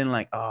like, it didn't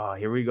like, oh,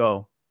 here we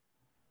go.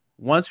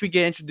 Once we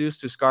get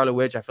introduced to Scarlet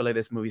Witch, I feel like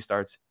this movie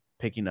starts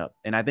picking up,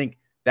 and I think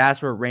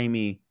that's where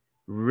Raimi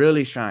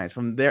really shines.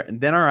 From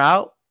then on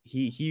out,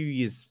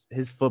 his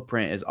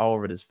footprint is all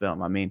over this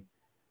film. I mean,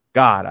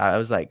 God, I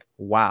was like,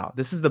 wow,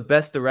 this is the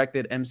best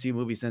directed MCU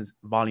movie since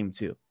Volume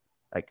 2.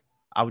 Like,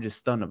 I was just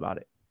stunned about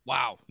it.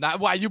 Wow.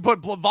 You put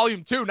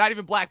Volume 2, not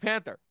even Black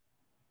Panther.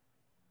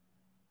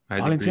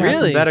 Volume 2 has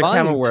some better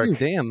camera work.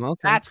 Damn, okay.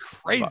 That's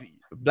crazy.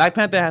 Black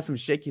Panther has some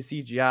shaky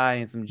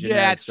CGI and some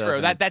generic that's stuff. true.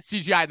 That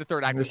CGI in the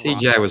third act The was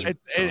CGI rough. was that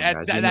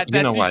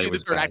CGI in the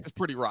third act is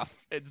pretty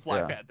rough. It's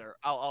Black Panther.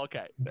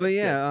 Okay. But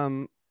yeah,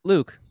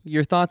 Luke,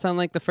 your thoughts on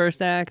like the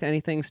first act?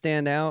 Anything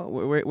stand out?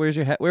 Where was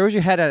your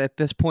head at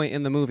this point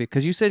in the movie?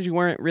 Because you said you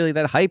weren't really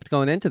that hyped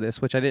going into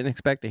this, which I didn't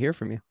expect to hear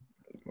from you.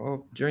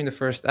 Well, during the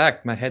first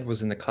act, my head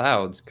was in the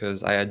clouds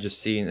because I had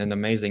just seen an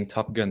amazing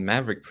Top Gun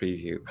Maverick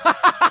preview.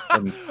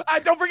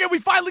 Don't forget, we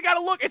finally got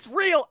to look. It's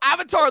real.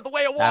 Avatar, the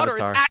way of water.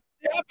 Avatar. It's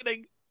actually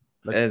happening.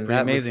 And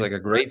that amazing. looks like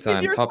a great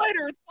time. Years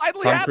later, it's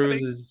finally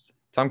happening.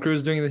 Tom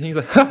Cruise doing the things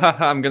like,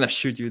 I'm gonna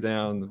shoot you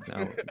down.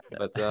 No.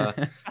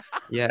 But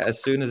yeah,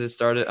 as soon as it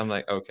started, I'm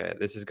like, okay,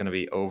 this is gonna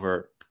be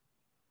over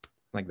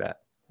like that.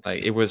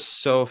 Like, it was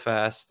so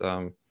fast.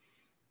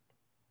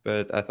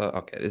 But I thought,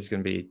 okay, this is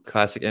gonna be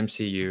classic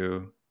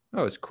MCU.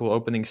 Oh, it's a cool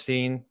opening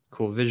scene,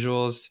 cool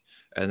visuals,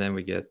 and then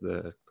we get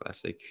the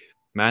classic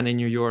man in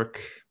New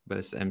York, but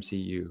it's the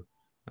MCU.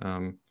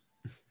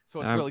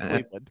 So it's really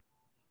Cleveland.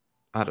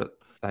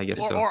 I guess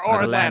so.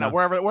 Or Atlanta,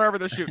 wherever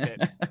they're shooting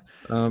it.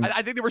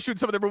 I think they were shooting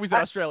some of their movies in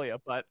Australia,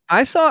 but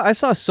I saw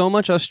so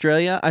much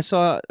Australia. I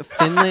saw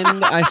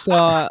Finland. I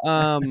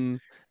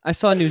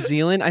saw New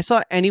Zealand. I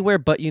saw anywhere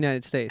but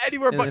United States.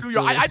 Anywhere but New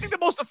York. I think the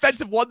most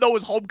offensive one though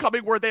is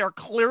Homecoming, where they are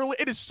clearly,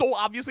 it is so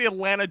obviously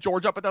Atlanta,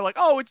 Georgia, but they're like,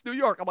 oh, it's New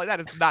York. I'm like, that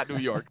is not New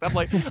York. I'm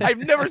like, I've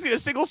never seen a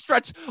single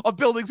stretch of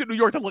buildings in New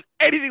York that look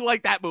anything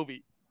like that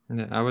movie.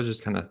 Yeah, I was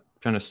just kind of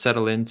trying to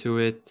settle into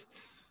it.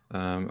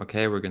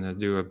 Okay, we're gonna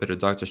do a bit of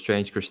Doctor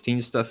Strange, Christine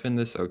stuff in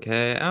this.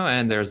 Okay, oh,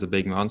 and there's the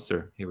big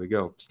monster. Here we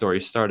go. Story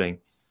starting,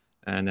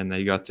 and then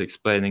they got to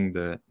explaining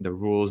the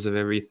rules of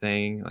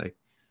everything. Like,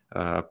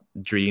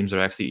 dreams are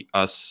actually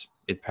us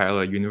in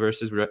parallel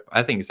universes.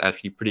 I think it's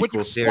actually pretty Which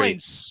cool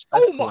explains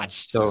theory. so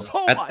much. So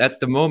at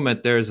the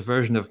moment, there's a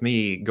version of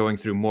me going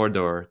through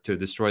Mordor to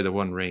destroy the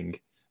One Ring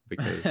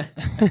because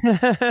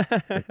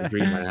that's a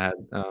dream I had.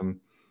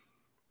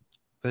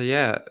 But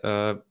yeah,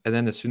 and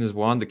then as soon as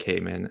Wanda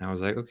came in, I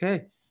was like,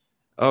 okay,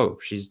 oh,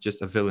 she's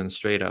just a villain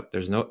straight up.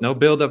 There's no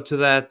build up to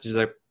that. She's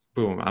like,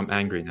 boom, I'm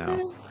angry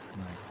now.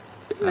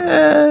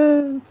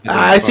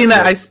 I seen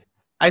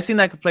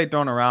that complaint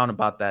thrown around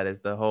about that.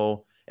 Is the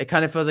whole, it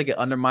kind of feels like it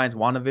undermines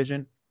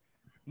WandaVision.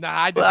 Nah,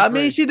 I disagree. Well, I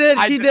mean, she did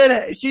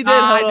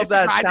hold up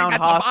that town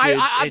hostage.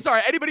 I'm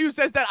sorry. Anybody who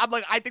says that, I'm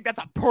like, I think that's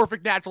a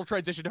perfect natural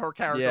transition to her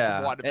character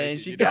from WandaVision. And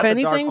she if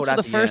anything, for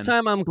the first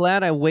time, I'm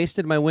glad I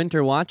wasted my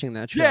winter watching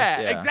that show.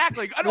 Yeah,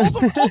 exactly. And also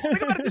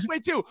think about it this way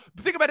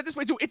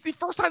too. It's the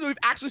first time that we've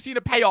actually seen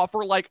a payoff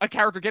for like a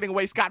character getting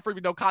away scot-free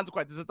with no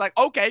consequences. It's like,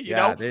 okay, you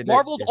know,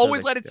 Marvel's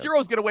always let its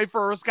heroes get away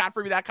for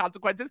scot-free without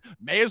consequences.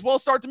 May as well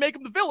start to make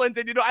them the villains.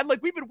 And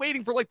we've been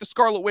waiting for like the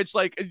Scarlet Witch,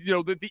 like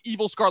the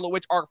evil Scarlet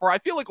Witch arc for I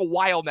feel like a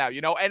while now.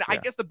 And I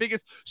guess the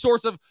biggest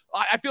source of,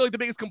 I feel like the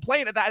biggest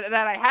complaint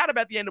that I had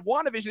about the end of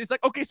WandaVision is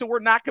like, okay, so we're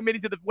not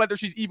committing to whether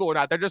she's evil or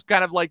not. They're just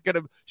kind of like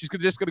she's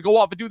just gonna go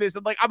off and do this.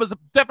 And like, I was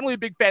definitely a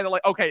big fan of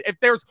like, okay, if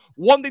there's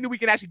one thing that we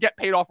can actually get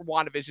paid off from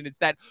WandaVision, it's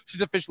that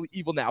she's officially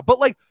evil now. But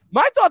like,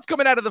 my thoughts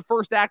coming out of the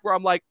first act where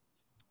I'm like,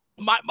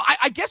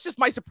 I guess just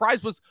my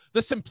surprise was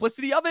the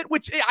simplicity of it,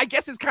 which I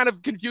guess is kind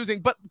of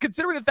confusing. But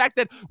considering the fact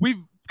that we've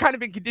kind of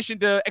been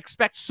conditioned to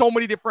expect so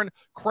many different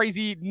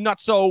crazy,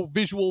 nutso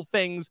visual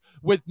things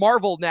with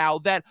Marvel now,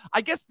 that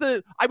I guess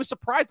I was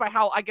surprised by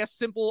how, I guess,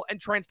 simple and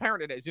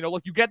transparent it is.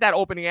 Like you get that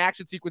opening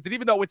action sequence, and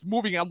even though it's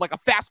moving on like a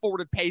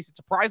fast-forwarded pace, it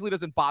surprisingly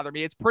doesn't bother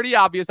me. It's pretty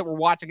obvious that we're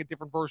watching a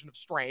different version of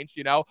Strange,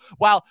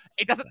 While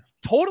it doesn't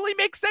totally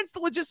make sense, the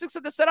logistics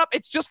of the setup,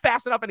 it's just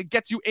fast enough, and it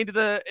gets you into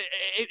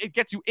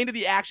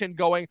the action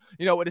going.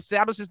 It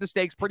establishes the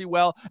stakes pretty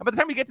well. And by the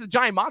time we get to the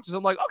giant monsters,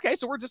 I'm like, okay,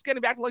 so we're just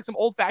getting back to like some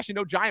old-fashioned,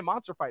 giant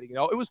monster fighting.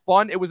 It was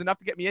fun. It was enough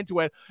to get me into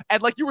it.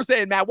 And like you were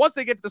saying, Matt, once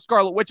they get to the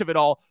Scarlet Witch of it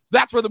all,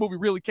 that's where the movie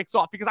really kicks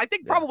off. Because I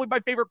think probably my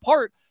favorite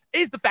part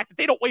is the fact that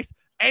they don't waste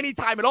any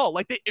time at all.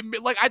 Like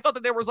I thought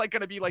that there was like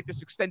going to be like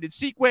this extended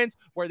sequence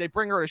where they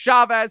bring her to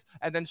Chavez,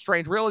 and then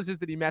Strange realizes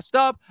that he messed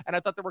up, and I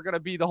thought there were going to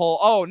be the whole,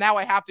 oh, now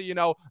I have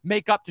to,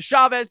 make up to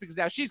Chavez because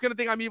now she's going to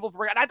think I'm evil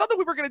for it. And I thought that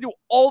we were going to do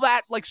all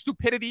that like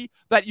stupidity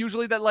that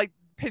usually that like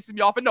pisses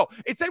me off. And no,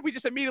 instead we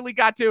just immediately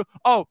got to,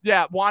 oh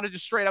yeah, Wanda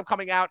just straight up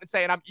coming out and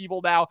saying I'm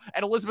evil now,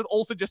 and Elizabeth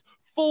Olsen just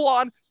full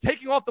on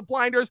taking off the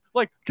blinders.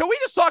 Like, can we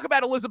just talk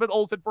about Elizabeth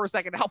Olsen for a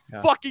second? How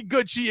fucking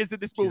good she is in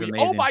this movie.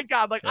 Oh my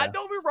God. Like, I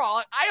don't be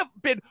wrong. I have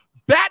been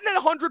batting at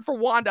 100 for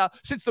Wanda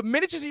since the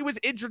minute she was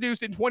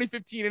introduced in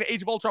 2015 in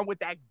Age of Ultron with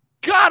that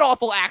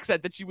god-awful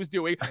accent that she was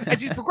doing. And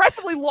she's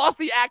progressively lost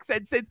the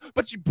accent since,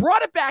 but she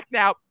brought it back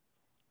now.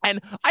 And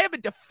I have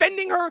been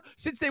defending her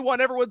since day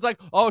one. Everyone's like,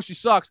 oh, she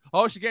sucks.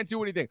 Oh, she can't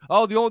do anything.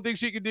 Oh, the only thing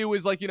she can do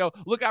is like,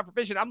 look out for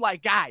Vision. I'm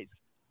like, guys,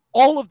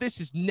 all of this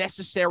is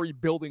necessary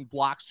building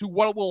blocks to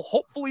what will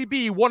hopefully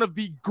be one of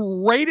the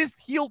greatest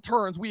heel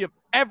turns we have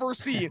ever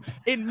seen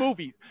in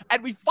movies.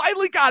 And we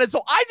finally got it.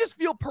 So I just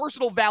feel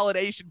personal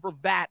validation for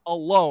that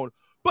alone.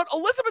 But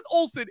Elizabeth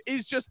Olsen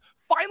is just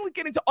finally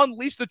getting to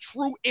unleash the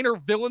true inner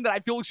villain that I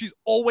feel like she's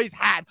always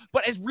had,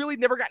 but has really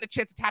never gotten a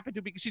chance to tap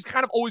into because she's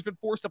kind of always been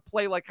forced to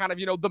play like kind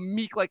of, the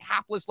meek, like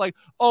hapless, like,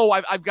 oh,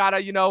 I've got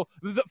to,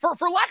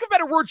 for lack of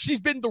better words, she's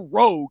been the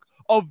rogue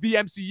of the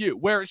MCU,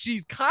 where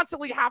she's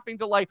constantly having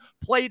to like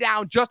play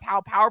down just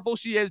how powerful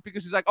she is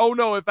because she's like, oh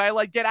no, if I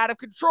like get out of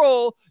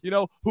control,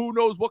 who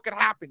knows what could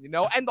happen,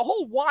 and the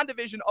whole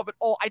WandaVision of it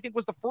all, I think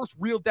was the first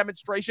real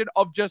demonstration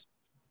of just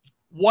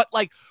what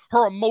like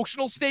her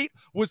emotional state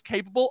was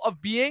capable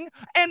of being.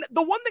 And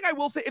the one thing I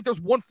will say, if there's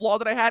one flaw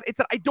that I had, it's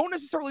that I don't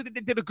necessarily think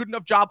they did a good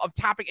enough job of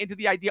tapping into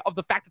the idea of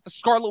the fact that the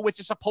Scarlet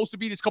Witch is supposed to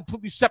be this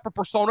completely separate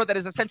persona that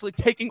is essentially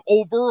taking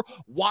over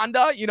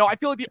Wanda. I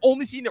feel like the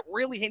only scene that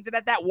really hinted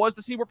at that was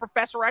the scene where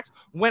Professor X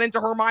went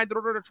into her mind in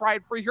order to try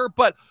and free her.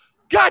 But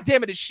God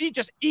damn it, is she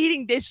just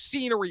eating this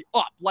scenery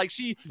up? Like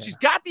she's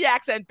got the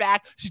accent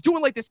back. She's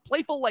doing like this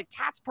playful like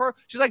cat's purr.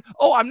 She's like,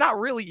 oh, I'm not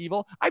really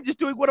evil. I'm just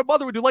doing what a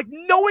mother would do. Like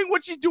knowing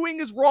what she's doing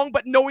is wrong,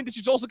 but knowing that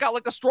she's also got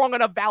like a strong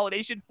enough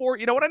validation for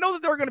it. And I know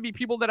that there are going to be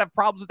people that have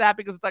problems with that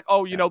because it's like,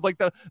 oh, like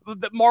the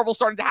Marvel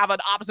starting to have an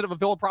opposite of a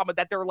villain problem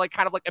that they're like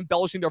kind of like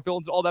embellishing their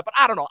villains and all that. But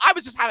I don't know. I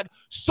was just having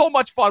so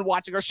much fun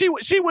watching her. She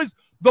was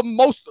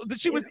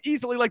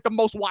easily like the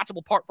most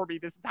watchable part for me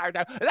this entire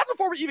time. And that's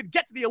before we even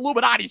get to the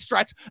Illuminati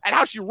stretch and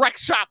how she wrecked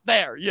shop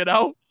there,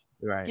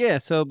 Right. Yeah,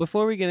 so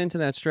before we get into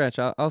that stretch,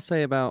 I'll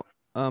say about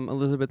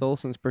Elizabeth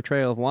Olsen's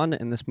portrayal of Wanda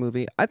in this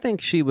movie. I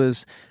think she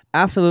was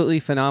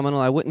absolutely phenomenal.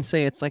 I wouldn't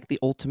say it's like the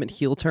ultimate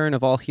heel turn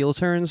of all heel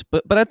turns,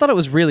 but I thought it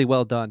was really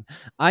well done.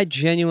 I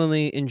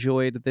genuinely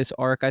enjoyed this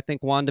arc. I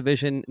think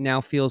WandaVision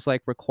now feels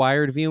like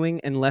required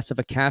viewing and less of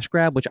a cash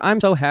grab, which I'm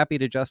so happy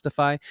to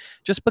justify,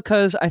 just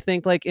because I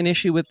think like an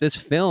issue with this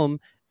film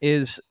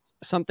is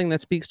something that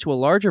speaks to a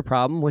larger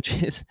problem,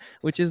 which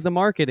is the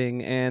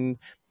marketing and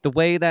the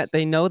way that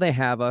they know they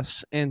have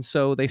us, and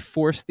so they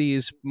force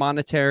these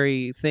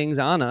monetary things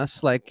on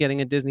us, like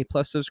getting a Disney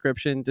Plus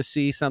subscription to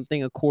see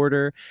something a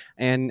quarter,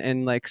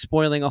 and like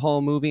spoiling a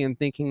whole movie and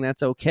thinking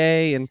that's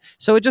okay. And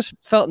so it just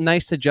felt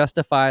nice to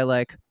justify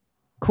like,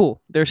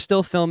 cool, there's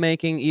still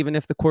filmmaking, even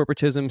if the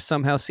corporatism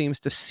somehow seems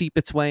to seep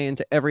its way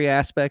into every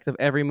aspect of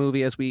every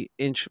movie as we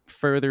inch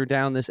further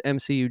down this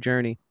MCU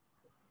journey.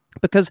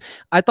 Because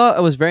I thought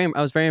I was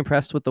very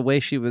impressed with the way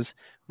she was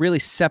really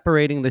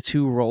separating the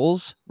two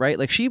roles, right?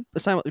 Like she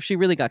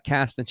really got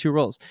cast in two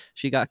roles.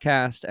 She got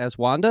cast as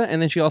Wanda,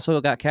 and then she also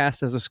got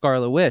cast as a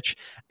Scarlet Witch.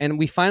 And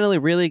we finally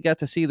really got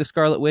to see the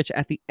Scarlet Witch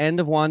at the end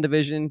of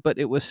WandaVision, but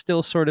it was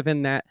still sort of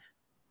in that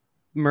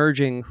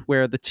merging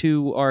where the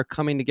two are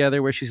coming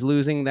together, where she's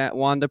losing that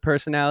Wanda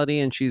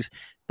personality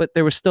but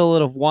there was still a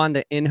little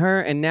Wanda in her,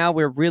 and now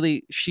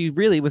she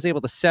really was able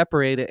to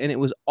separate it, and it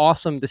was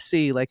awesome to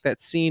see like that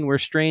scene where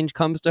Strange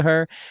comes to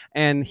her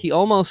and he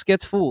almost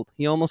gets fooled,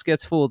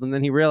 and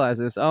then he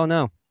realizes, oh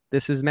no,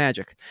 this is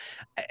magic.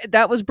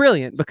 That was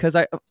brilliant because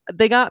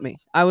they got me.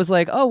 I was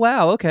like, oh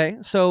wow, okay,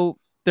 so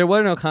there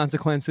were no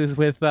consequences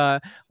with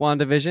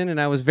WandaVision,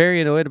 and I was very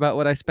annoyed about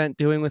what I spent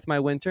doing with my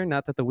winter.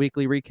 Not that the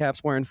weekly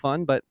recaps weren't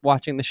fun, but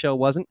watching the show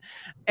wasn't.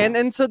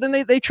 And so then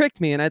they tricked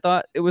me, and I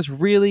thought it was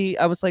really,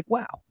 I was like,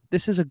 wow,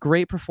 this is a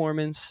great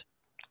performance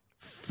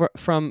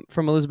from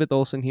Elizabeth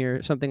Olsen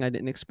here, something I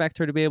didn't expect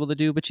her to be able to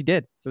do, but she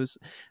did.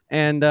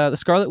 And the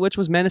Scarlet Witch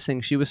was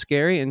menacing. She was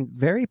scary and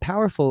very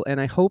powerful,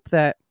 and I hope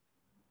that,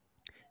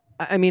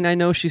 I mean, I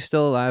know she's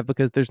still alive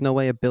because there's no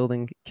way a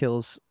building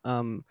kills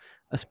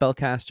a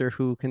spellcaster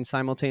who can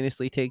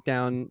simultaneously take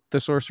down the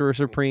Sorcerer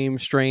Supreme,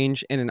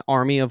 Strange, and an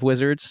army of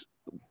wizards.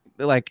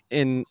 Like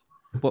in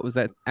what was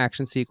that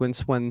action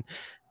sequence when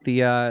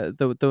the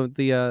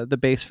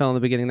base fell in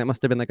the beginning? That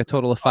must have been like a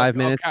total of 5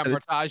 minutes.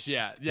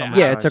 Yeah.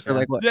 It took her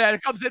like what? Yeah,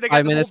 it comes in. They 5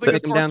 got this minutes whole thing to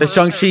take him down. The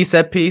Shang-Chi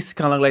set piece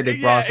kind of look like they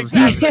brought some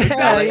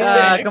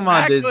exactly. come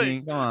on,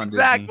 Disney. Come on,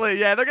 exactly.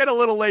 Yeah, they're getting a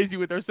little lazy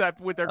with their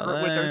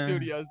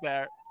studios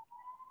there.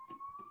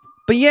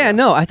 But yeah,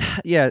 no,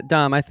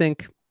 Dom, I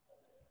think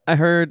I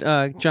heard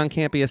John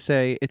Campea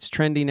say it's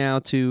trendy now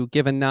to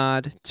give a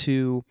nod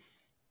to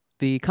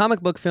the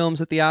comic book films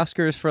at the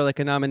Oscars for like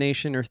a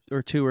nomination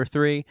or two or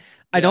three.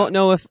 I Yeah. don't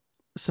know if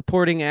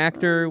supporting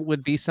actor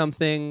would be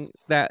something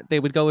that they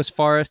would go as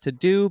far as to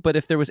do, but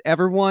if there was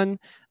ever one,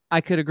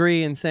 I could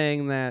agree in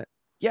saying that,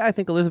 yeah, I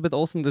think Elizabeth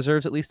Olsen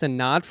deserves at least a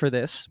nod for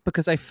this,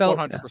 because I felt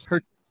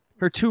 100%.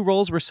 her two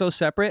roles were so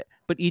separate,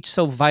 but each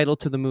so vital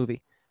to the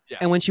movie. Yes.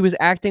 And when she was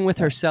acting with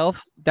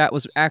herself, that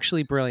was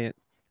actually brilliant.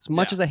 As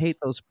much Yeah. as I hate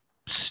those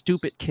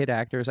stupid kid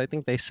actors, I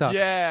think they suck.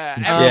 Yeah,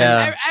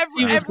 Yeah.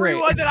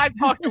 everyone that I've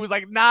talked to was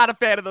like not a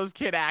fan of those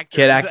kid actors.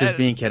 Kid actors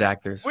being kid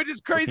actors. Which is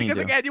What crazy can you because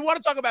do? again, you want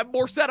to talk about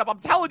more setup. I'm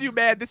telling you,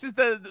 man, this is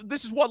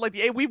what like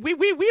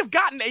we have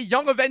gotten a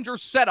Young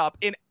Avengers setup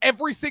in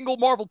every single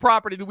Marvel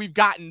property that we've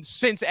gotten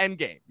since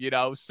Endgame. You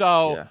know,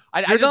 so Yeah. I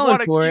You're just going want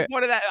to for keep it.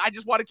 one of that. I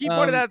just want to keep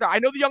one of that there. I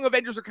know the Young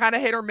Avengers are kind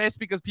of hit or miss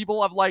because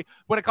people have like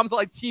when it comes to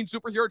like teen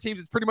superhero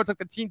teams, it's pretty much like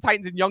the Teen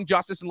Titans and Young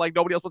Justice and like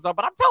nobody else wants up.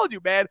 But I'm telling you,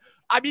 man,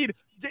 I mean,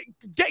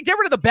 get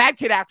rid of the bad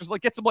kid actors,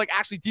 like get some like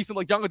actually decent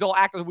like young adult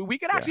actors. We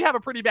could actually have a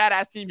pretty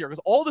badass team here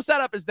because all the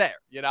setup is there,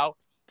 you know.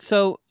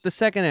 So the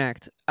second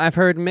act, I've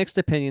heard mixed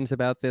opinions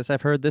about this.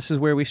 I've heard this is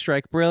where we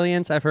strike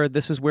brilliance. I've heard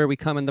this is where we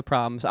come into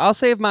problems. I'll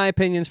save my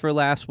opinions for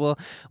last. We'll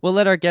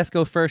let our guest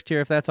go first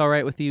here, if that's all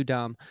right with you,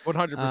 Dom.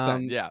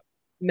 100%. Yeah.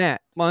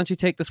 Matt, why don't you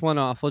take this one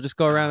off? We'll just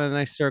go around in a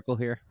nice circle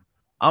here.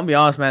 I'll be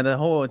honest, man. The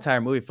whole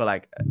entire movie felt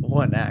like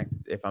one act,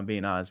 if I'm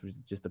being honest, was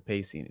just the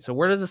pacing. So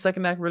where does the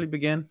second act really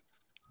begin?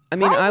 I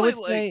mean, I would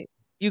Probably, say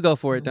you go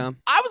for it, Dom.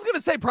 I was gonna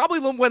say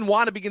probably when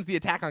Wanda begins the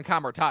attack on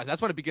Kamar-Taj.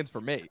 That's when it begins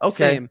for me. Okay.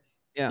 Same.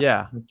 Yeah.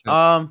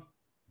 Yeah.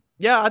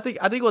 Yeah, I think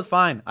it was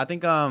fine. I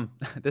think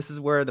this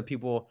is where the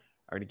people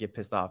are gonna get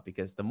pissed off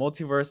because the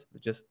multiverse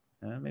just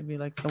maybe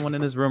like someone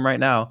in this room right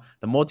now,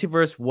 the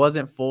multiverse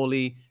wasn't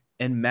fully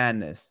in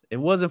madness. It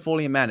wasn't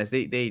fully in madness.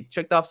 They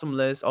checked off some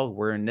lists. Oh,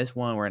 we're in this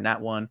one, we're in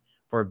that one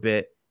for a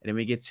bit, and then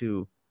we get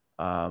to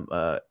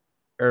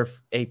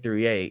Earth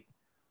 838.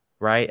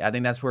 Right, I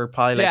think that's where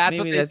probably like yeah, that's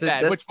what they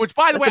said. Which,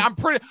 by the way, I'm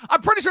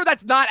pretty sure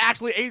that's not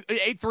actually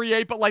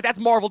 838, but like that's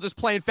Marvel just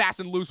playing fast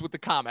and loose with the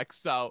comics.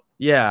 So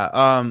yeah,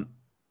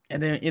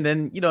 and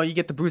then you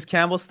get the Bruce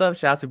Campbell stuff.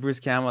 Shout out to Bruce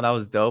Campbell, that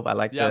was dope. I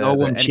like no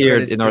one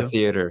cheered in our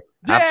theater.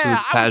 Yeah,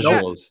 Absolute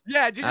casuals.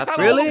 Yeah, you just had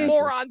really? all the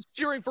morons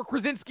cheering for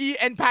Krasinski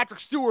and Patrick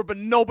Stewart, but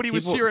nobody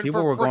was cheering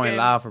people for were going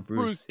loud for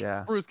Bruce.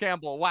 Bruce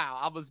Campbell. Wow,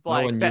 I was No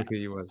like, one knew who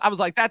he was. I was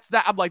like, that's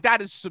that. I'm like,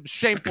 that is some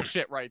shameful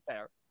shit right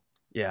there.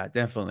 Yeah,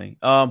 definitely.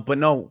 But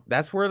no,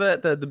 that's where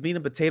the meat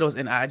and potatoes,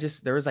 and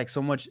there was like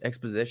so much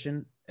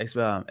exposition,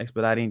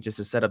 expediting just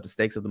to set up the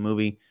stakes of the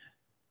movie,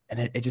 and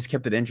it just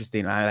kept it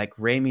interesting. I like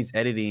Raimi's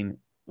editing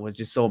was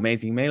just so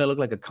amazing. He made it look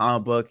like a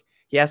comic book.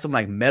 He had some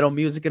like metal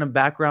music in the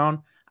background.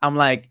 I'm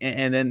like,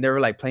 and then they were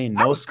like playing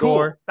no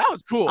score. Cool. That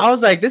was cool. I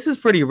was like, this is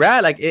pretty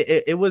rad. Like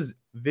it was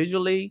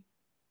visually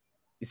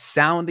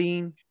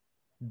sounding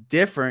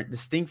different,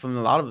 distinct from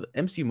a lot of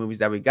MCU movies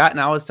that we got. And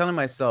I was telling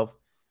myself,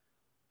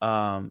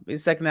 the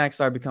second act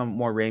started becoming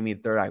more Raimi,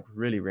 the third act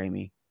really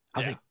Raimi. I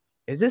was like,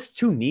 is this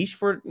too niche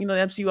for the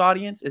MCU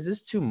audience? Is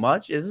this too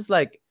much? Is this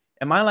like,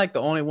 am I like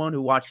the only one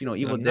who watched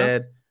Evil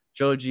Dead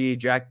trilogy,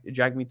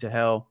 Drag Me to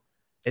Hell?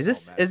 Is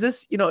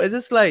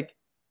this like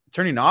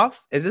turning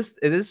off? Is this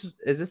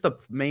the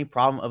main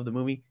problem of the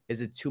movie?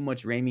 Is it too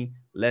much Raimi,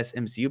 less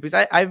MCU?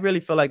 Because I really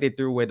feel like they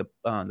threw away the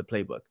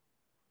playbook.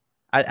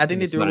 I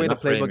think they threw away the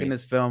playbook in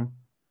this film.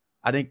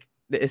 I think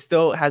it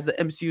still has the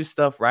MCU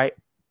stuff, right?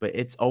 But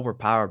it's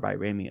overpowered by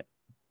Raimi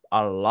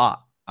a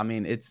lot. I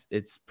mean,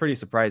 it's pretty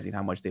surprising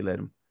how much they let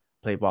him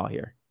play ball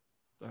here.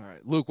 All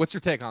right, Luke, what's your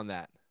take on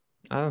that?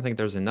 I don't think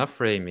there's enough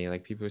Raimi.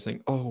 Like people are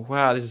saying, "Oh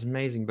wow, this is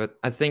amazing," but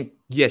I think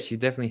yes, you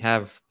definitely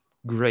have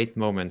great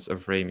moments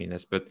of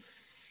Raiminess, but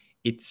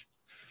it's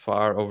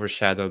far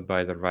overshadowed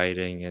by the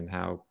writing and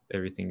how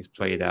everything's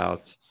played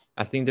out.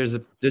 I think there's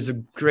a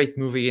great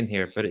movie in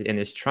here, but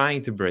it's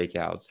trying to break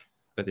out,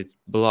 but it's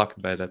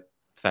blocked by the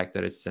fact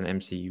that it's an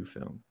MCU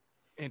film.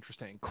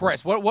 Interesting.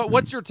 Chris,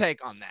 what's your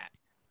take on that?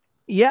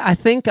 Yeah, I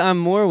think I'm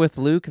more with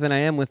Luke than I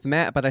am with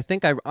Matt, but I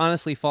think I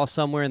honestly fall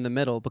somewhere in the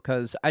middle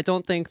because I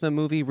don't think the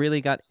movie really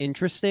got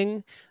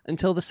interesting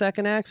until the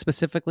second act,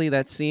 specifically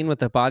that scene with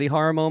the body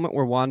horror moment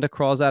where Wanda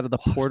crawls out of the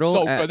portal.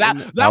 So good.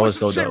 That was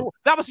some shit.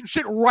 That was some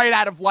shit right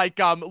out of like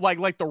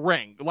The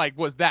Ring.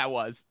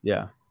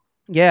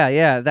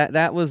 Yeah.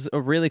 That was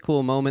a really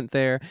cool moment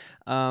there.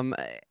 And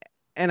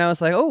I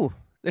was like, oh,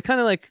 it kind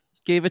of like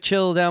gave a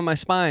chill down my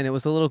spine. It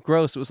was a little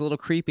gross. It was a little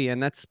creepy.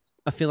 And that's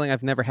a feeling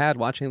I've never had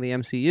watching the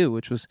MCU,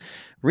 which was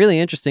really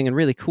interesting and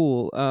really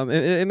cool.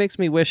 It makes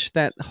me wish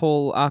that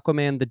whole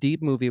Aquaman the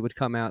Deep movie would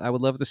come out. I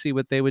would love to see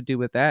what they would do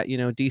with that.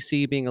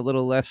 DC being a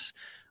little less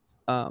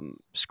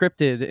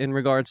scripted in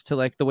regards to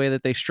like the way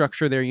that they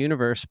structure their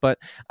universe, but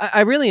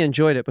I really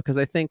enjoyed it because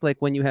I think like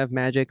when you have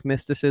magic,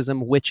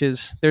 mysticism,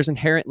 witches, there's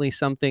inherently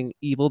something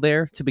evil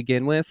there to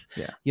begin with.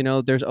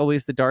 There's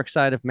always the dark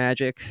side of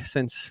magic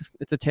since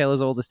it's a tale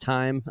as old as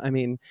time. I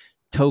mean,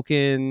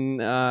 Tolkien,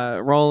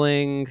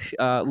 Rowling,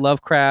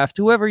 Lovecraft,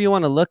 whoever you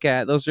want to look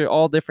at, those are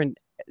all different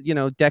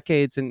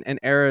decades and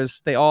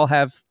eras, they all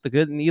have the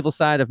good and evil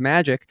side of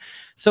magic.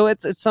 So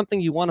it's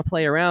something you want to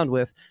play around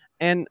with.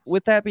 And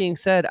with that being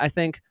said, I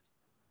think,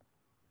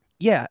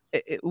 yeah,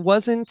 it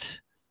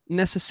wasn't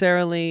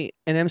necessarily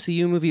an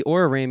MCU movie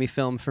or a Raimi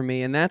film for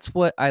me, and that's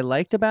what I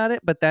liked about it.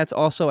 But that's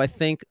also, I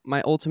think,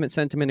 my ultimate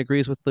sentiment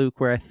agrees with Luke,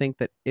 where I think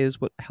that is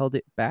what held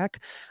it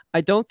back. I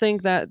don't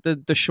think that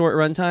the short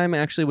runtime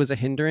actually was a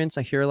hindrance.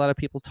 I hear a lot of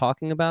people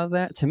talking about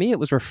that. To me, it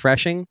was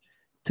refreshing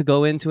to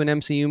go into an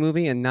MCU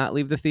movie and not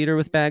leave the theater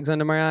with bags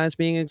under my eyes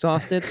being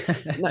exhausted.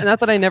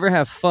 Not that I never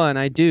have fun,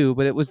 I do,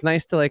 but it was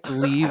nice to like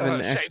leave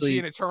and actually.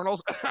 Shang-Chi and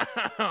Eternals.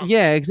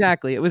 Yeah,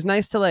 exactly. It was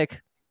nice to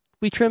like.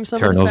 We trimmed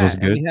some Eternals of the was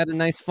fat, and we good. had a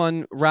nice,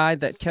 fun ride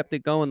that kept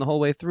it going the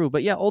whole way through.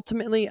 But yeah,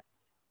 ultimately,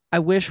 I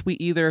wish we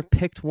either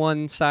picked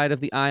one side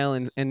of the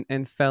aisle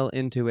and fell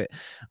into it.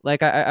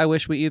 Like, I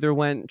wish we either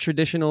went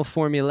traditional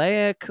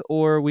formulaic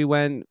or we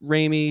went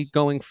Raimi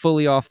going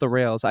fully off the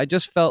rails. I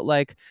just felt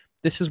like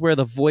this is where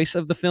the voice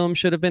of the film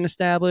should have been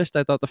established.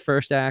 I thought the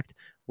first act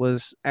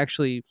was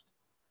actually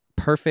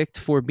perfect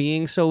for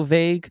being so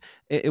vague.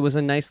 It was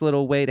a nice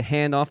little way to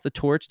hand off the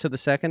torch to the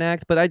second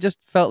act, but I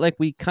just felt like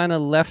we kind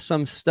of left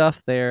some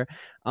stuff there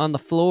on the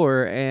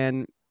floor.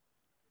 And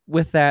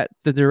with that,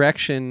 the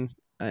direction,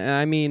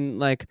 I mean,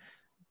 like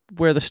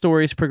where the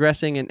story's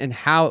progressing and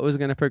how it was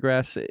going to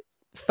progress, it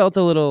felt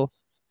a little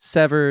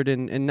severed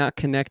and not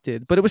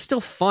connected, but it was still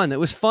fun. It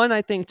was fun,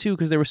 I think, too,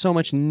 because there was so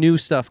much new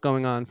stuff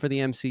going on for the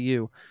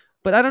MCU.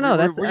 But I don't know.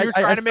 Were you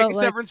trying to make a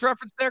Severance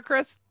reference there,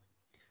 Chris?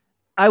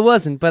 I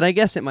wasn't, but I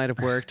guess it might have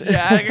worked.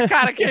 Yeah, it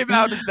kind of came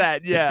out as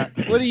that. Yeah.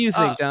 What do you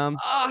think, Dom?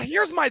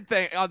 Here's my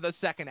thing on the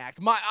second act.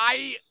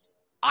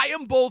 I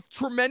am both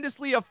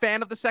tremendously a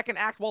fan of the second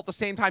act while at the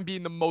same time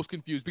being the most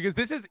confused, because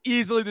this is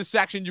easily the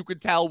section you could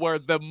tell where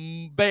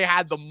they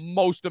had the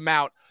most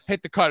amount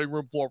hit the cutting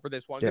room floor for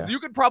this one. Because you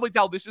could probably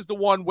tell this is the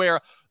one where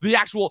the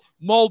actual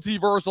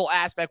multiversal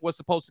aspect was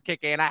supposed to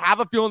kick in. I have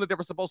a feeling that there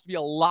was supposed to be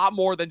a lot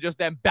more than just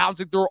them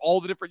bouncing through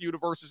all the different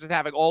universes and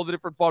having all the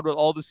different fun with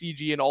all the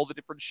CG and all the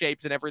different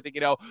shapes and everything,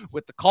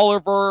 with the color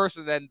verse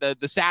and then the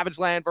Savage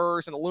Land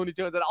verse and the Looney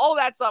Tunes and all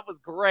that stuff was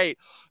great.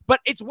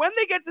 But it's when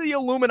they get to the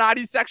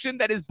Illuminati section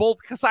that is both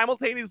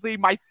simultaneously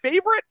my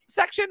favorite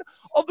section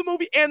of the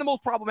movie and the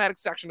most problematic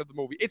section of the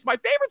movie. It's my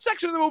favorite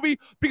section of the movie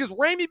because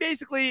Raimi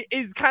basically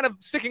is kind of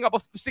sticking up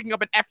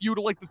an FU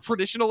to like the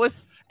traditionalist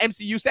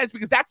MCU sense,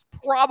 because that's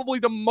probably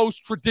the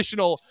most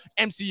traditional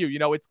MCU.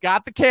 It's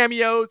got the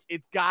cameos,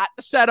 it's got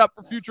the setup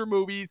for future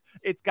movies,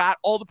 it's got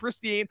all the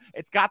pristine,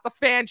 it's got the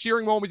fan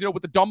cheering moments,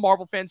 with the dumb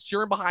Marvel fans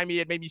cheering behind me.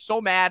 It made me so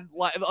mad.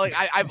 Like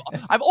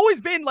I've always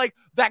been like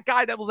that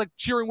guy that was like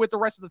cheering with the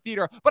rest of the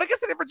theater. But I guess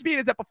the difference being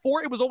is that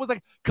before it was always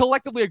like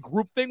collectively a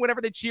group thing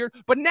whenever they cheered,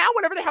 but now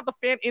whenever they have the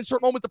fan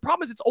insert moments, the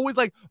problem is it's always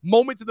like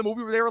moments in the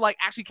movie where they were like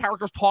actually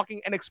characters talking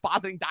and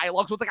expositing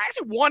dialogue. So it's like I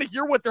actually want to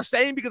hear what they're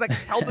saying because I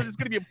can tell that it's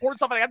going to be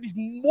important stuff, and I have these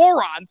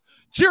morons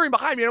cheering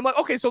behind me, and I'm like,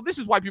 okay, so this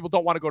is why people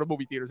don't want to go to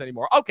movie theaters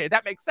anymore. Okay,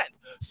 that makes sense.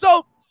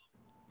 So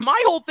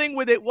my whole thing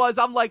with it was,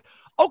 I'm like,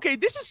 okay,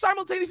 this is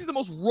simultaneously the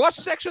most rushed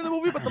section of the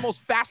movie, but the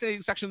most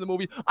fascinating section of the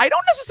movie. I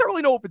don't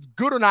necessarily know if it's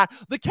good or not.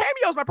 The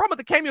cameos, my problem with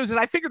the cameos is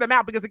I figured them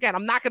out because, again,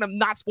 I'm not going to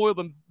not spoil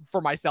them for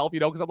myself,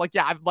 because I'm like,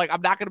 yeah, I'm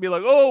not going to be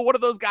like, oh, what are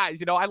those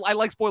guys? I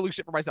like spoiling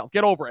shit for myself.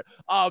 Get over it.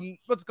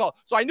 What's it called?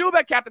 So I knew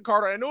about Captain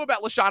Carter. I knew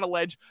about Lashana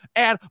Lynch.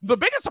 And the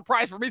biggest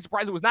surprise for me,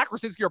 it was not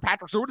Krasinski or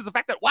Patrick Stewart, is the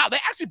fact that, wow, they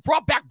actually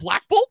brought back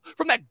Black Bolt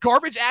from that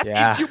garbage-ass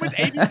Inhumans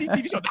ABC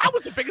TV show. That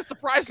was the biggest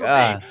surprise for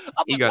me.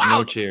 He got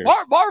no cheers.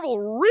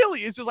 Marvel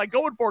really is just like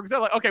going for it, because they're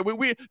like,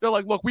 okay, they're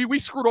like, look, we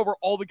screwed over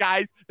all the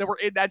guys that were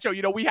in that show.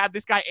 We had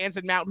this guy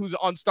Anson Mount who's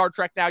on Star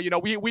Trek now.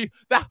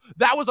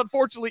 That was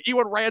unfortunately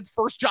Ewan Rand's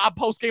first job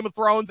post Game of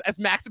Thrones as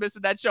Maximus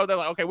in that show. They're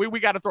like, okay, we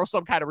got to throw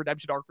some kind of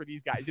redemption arc for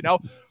these guys.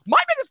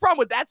 My biggest problem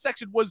with that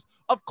section was,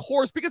 of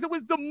course, because it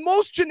was the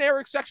most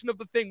generic section of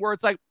the thing, where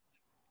it's like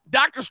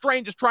Doctor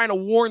Strange is trying to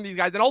warn these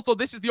guys, and also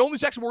this is the only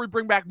section where we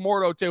bring back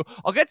Mordo too.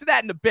 I'll get to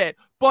that in a bit,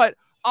 but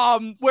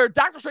where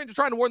Doctor Strange is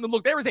trying to warn them,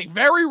 look, there is a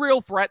very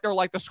real threat. They're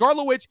like, the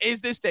Scarlet Witch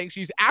is this thing.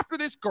 She's after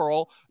this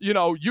girl. This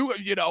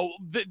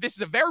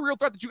is a very real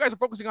threat that you guys are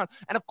focusing on.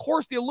 And of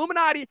course, the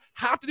Illuminati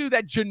have to do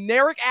that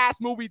generic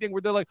ass movie thing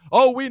where they're like,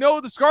 oh, we know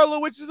the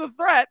Scarlet Witch is a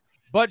threat,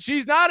 but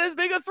she's not as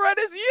big a threat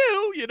as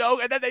you,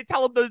 and then they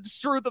tell them the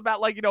truth about,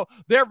 like,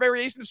 their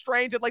variation of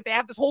Strange, and like they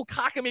have this whole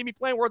cockamamie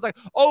plan where it's like,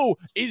 oh,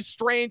 is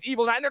Strange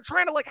evil now? And they're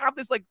trying to like have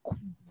this like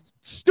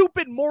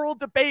stupid moral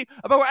debate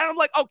about, and I'm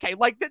like, okay,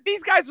 like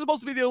these guys are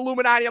supposed to be the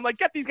Illuminati. I'm like,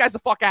 get these guys the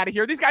fuck out of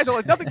here. These guys are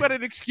like nothing but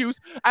an excuse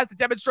as to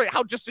demonstrate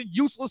how just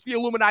useless the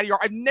Illuminati are.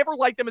 I've never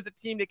liked them as a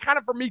team. They kind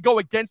of, for me, go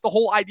against the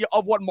whole idea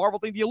of what Marvel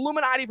think. The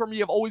Illuminati for me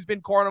have always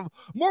been kind of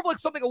more of like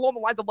something along the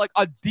lines of like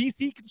a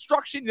DC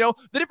construction. The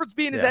difference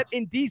being is that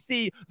in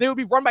DC they would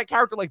be run by a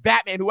character like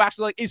Batman, who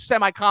actually like is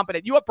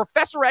semi-competent. You have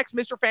Professor X,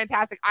 Mr.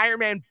 Fantastic, Iron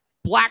Man,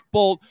 Black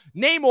Bolt,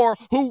 Namor,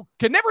 who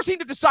can never seem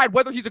to decide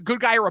whether he's a good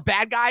guy or a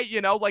bad guy,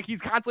 you know, like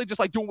he's constantly just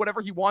like doing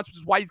whatever he wants, which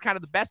is why he's kind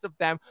of the best of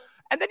them.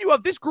 And then you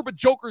have this group of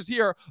jokers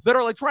here that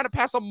are like trying to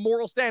pass some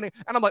moral standing.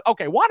 And I'm like,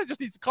 okay, Wanda just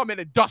needs to come in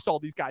and dust all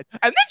these guys.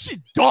 And then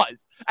she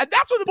does. And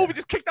that's when the movie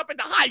just kicked up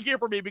into high gear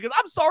for me, because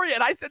I'm sorry,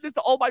 and I said this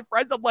to all my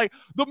friends, I'm like,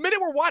 the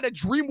minute where Wanda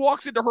dream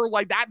walks into her,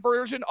 like that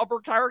version of her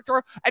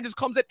character and just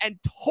comes in and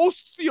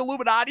toasts the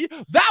Illuminati,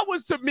 that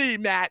was to me,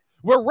 Matt,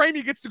 where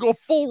Raimi gets to go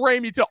full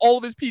Raimi to all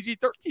of his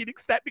PG-13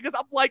 extent, because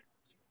I'm like,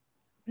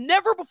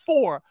 never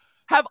before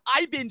have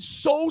I been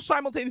so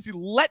simultaneously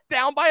let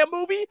down by a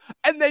movie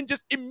and then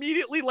just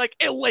immediately like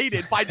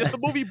elated by just the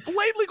movie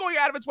blatantly going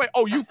out of its way.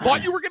 Oh, you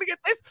thought you were going to get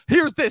this?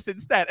 Here's this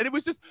instead. And it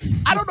was just,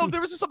 I don't know, there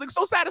was just something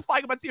so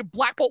satisfying about seeing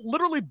Black Bolt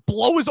literally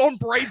blow his own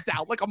brains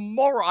out like a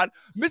moron.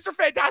 Mr.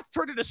 Fantastic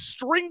turned into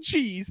string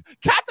cheese.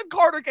 Captain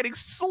Carter getting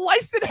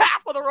sliced in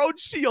half with her own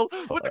shield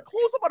with the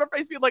close-up on her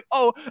face being like,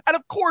 oh. And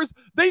of course,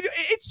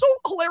 it's so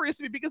hilarious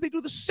to me because they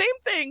do the same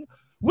thing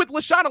with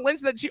Lashana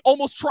Lynch that she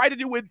almost tried to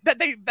do with that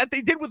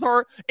they did with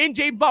her in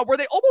James Bond, where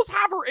they almost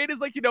have her in as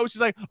like, you know, she's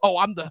like, oh,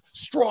 I'm the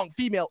strong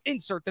female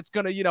insert that's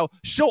gonna, you know,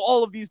 show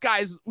all of these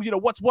guys, you know,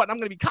 what's what, and I'm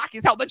gonna be cocky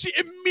as hell. Then she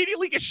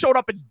immediately gets showed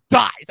up and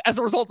dies as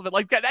a result of it.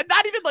 Like that,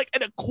 not even like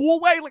in a cool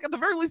way. Like at the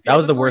very least, that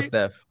was the worst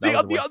death. No,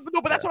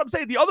 but that's what I'm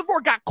saying. The other four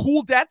got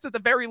cool deaths at the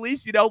very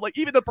least, you know, like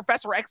even the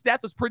Professor X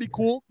death was pretty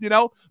cool, you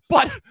know.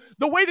 But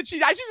the way that she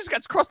just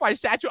gets crushed by a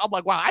statue, I'm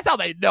like, wow, that's how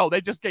they know. They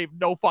just gave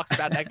no fucks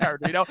about that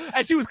character, you know.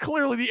 And she was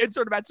clearly the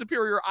insert about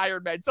superior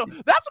Iron Man. So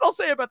that's what I'll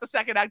say about the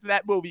second act of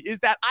that movie, is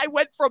that I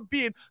went from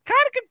being kind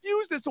of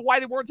confused as to why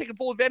they weren't taking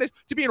full advantage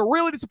to being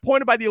really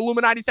disappointed by the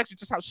Illuminati section,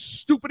 just how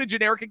stupid and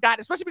generic it got,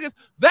 especially because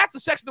that's a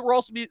section that we're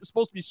also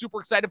supposed to be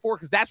super excited for,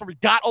 because that's where we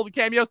got all the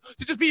cameos,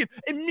 to just being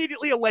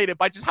immediately elated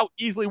by just how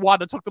easily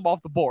Wanda took them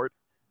off the board.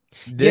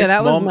 Yeah,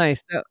 that was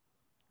nice.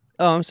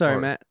 Oh, I'm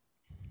sorry, Matt.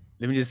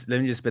 Let me just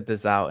spit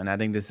this out, and I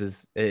think this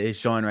is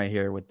showing right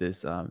here with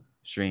this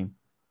stream.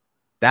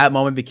 That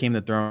moment became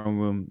the throne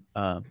room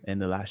in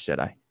The Last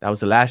Jedi. That was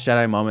the Last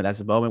Jedi moment. That's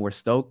the moment where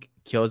Snoke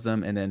kills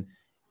them, and then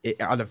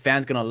are the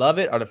fans gonna love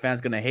it? Are the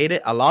fans gonna hate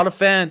it? A lot of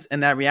fans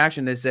in that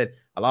reaction, they said,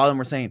 a lot of them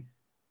were saying,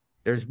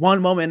 there's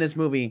one moment in this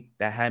movie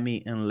that had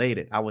me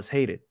elated. I was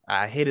hated.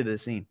 I hated the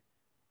scene.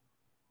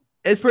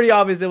 It's pretty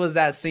obvious it was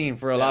that scene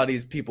for a lot of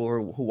these people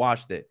who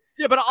watched it.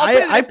 Yeah, but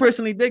I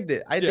personally digged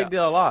it. I digged it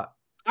a lot.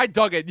 I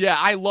dug it. Yeah,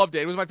 I loved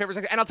it. It was my favorite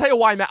section. And I'll tell you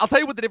why, Matt. I'll tell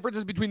you what the difference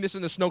is between this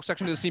and the Snoke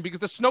section of the scene, because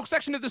the Snoke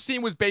section of the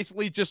scene was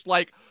basically just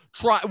like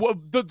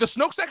the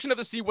Snoke section of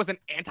the scene was an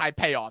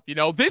anti-payoff, you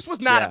know? This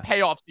was not a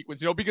payoff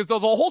sequence, you know, because the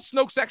whole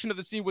Snoke section of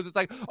the scene was, it's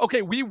like,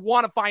 okay, we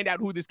want to find out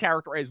who this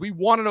character is. We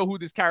want to know who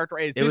this character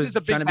is. This is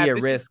the big trying to be a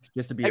risk,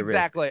 just to be a risk.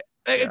 Exactly.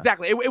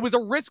 Exactly. It was a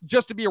risk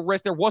just to be a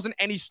risk. There wasn't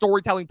any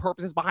storytelling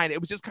purposes behind it.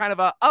 It was just kind of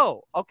a,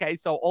 oh, okay,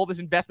 so all this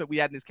investment we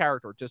had in this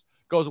character just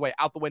goes away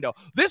out the window.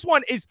 This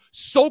one is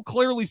so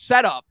clearly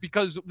set up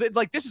because,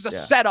 like, this is a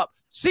setup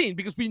scene,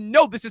 because we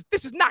know this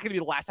is not going to be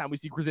the last time we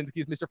see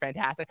Krasinski as Mr.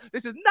 Fantastic.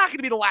 This is not going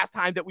to be the last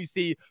time that we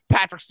see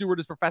Patrick Stewart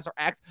as Professor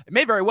X. It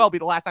may very well be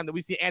the last time that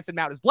we see Anson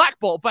Mount as Black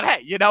Bolt, but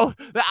hey, you know,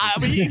 I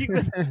mean,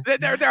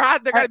 there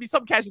got to be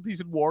some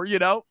casualties in war, you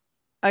know?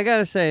 I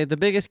gotta say, the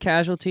biggest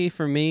casualty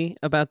for me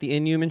about the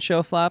Inhuman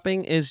show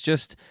flopping is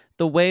just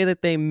the way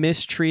that they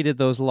mistreated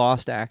those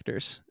lost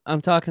actors.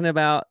 I'm talking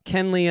about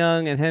Ken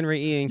Leung and Henry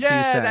Ian Cusack.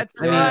 Yeah, that's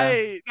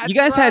right. You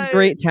guys had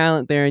great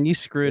talent there, and you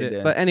screwed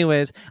it. But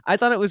anyways, I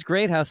thought it was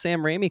great how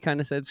Sam Raimi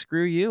kind of said,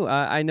 screw you.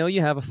 I know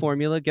you have a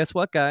formula. Guess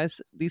what, guys?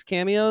 These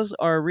cameos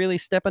are really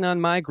stepping on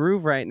my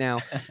groove right now.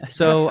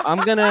 So I'm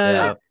going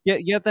to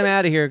get them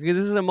out of here, because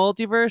this is a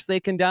multiverse.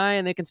 They can die,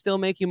 and they can still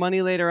make you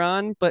money later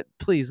on. But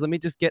please, let me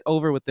just get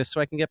over with this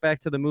so I can get back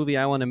to the movie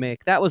I want to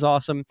make. That was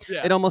awesome.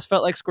 Yeah. It almost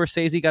felt like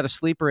Scorsese got a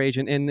sleeper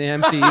agent in the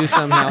MCU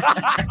somehow.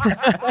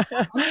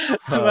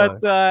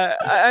 But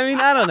I mean,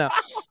 I don't know.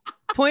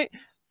 Point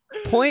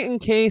in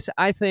case,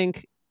 I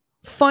think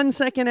fun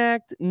second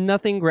act,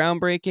 nothing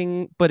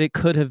groundbreaking, but it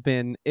could have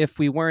been if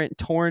we weren't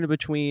torn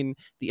between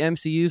the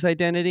MCU's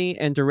identity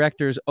and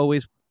directors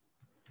always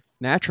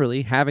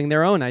naturally having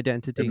their own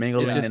identity. They're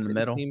mingling in the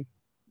middle.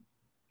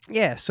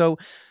 Yeah, so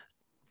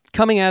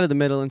coming out of the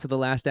middle into the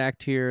last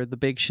act here, the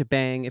big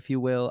shebang, if you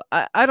will.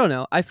 I don't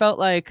know. I felt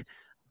like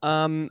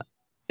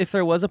if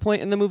there was a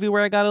point in the movie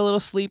where I got a little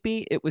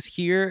sleepy, it was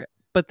here,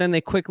 but then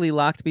they quickly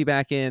locked me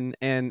back in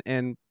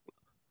and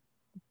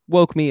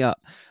woke me up,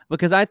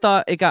 because I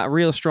thought it got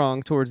real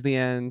strong towards the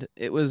end.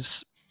 It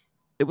was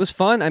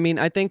fun. I mean,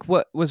 I think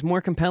what was more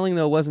compelling,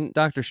 though, wasn't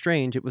Doctor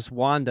Strange. It was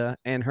Wanda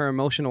and her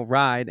emotional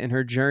ride and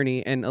her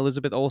journey, and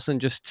Elizabeth Olsen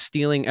just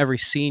stealing every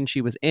scene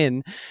she was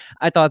in.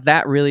 I thought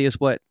that really is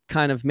what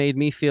kind of made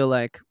me feel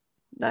like,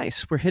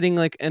 nice, we're hitting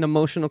like an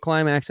emotional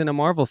climax in a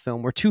Marvel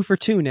film. We're 2 for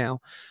 2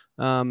 now.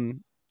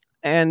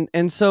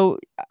 And so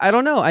I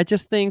don't know. I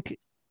just think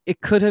it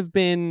could have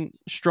been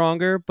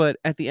stronger, but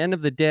at the end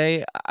of the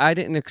day, I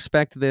didn't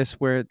expect this,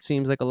 where it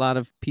seems like a lot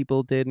of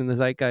people did in the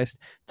zeitgeist,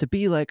 to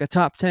be like a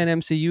top 10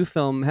 MCU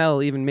film,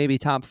 hell, even maybe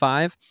top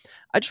 5.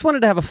 I just wanted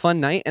to have a fun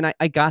night, and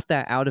I got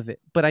that out of it.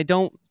 But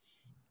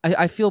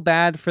I feel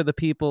bad for the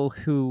people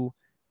who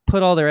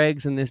put all their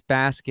eggs in this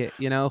basket,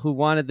 who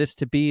wanted this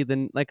to be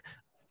like,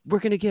 we're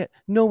going to get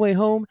No Way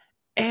Home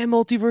and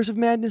Multiverse of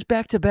Madness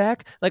back to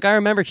back. Like, I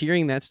remember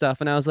hearing that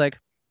stuff, and I was like,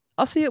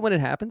 I'll see it when it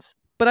happens.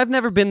 But I've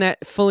never been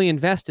that fully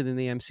invested in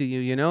the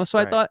MCU, So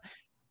Right. I thought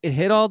it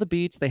hit all the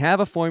beats. They have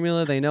a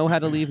formula. They know how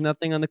to leave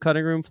nothing on the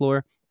cutting room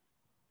floor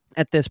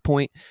at this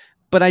point.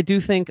 But I do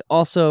think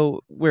also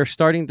we're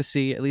starting to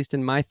see, at least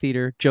in my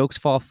theater, jokes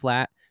fall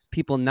flat.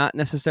 People not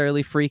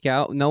necessarily freak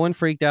out. No one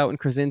freaked out when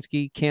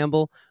Krasinski,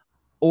 Campbell,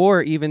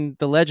 or even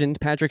the legend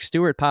Patrick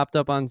Stewart popped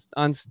up on.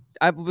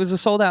 It was a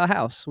sold out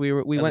house. We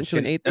went to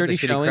an 8:30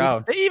 showing.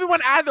 Crowd. They even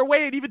went out of their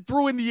way and even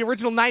threw in the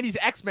original 90s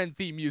X-Men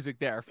theme music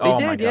there. They Oh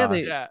did, my God.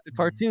 the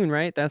cartoon,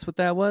 right? That's what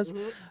that was.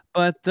 Mhm.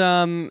 But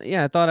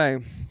I thought I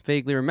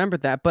vaguely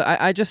remembered that. But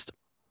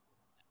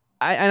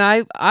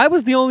I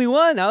was the only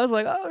one. I was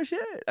like, oh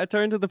shit. I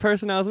turned to the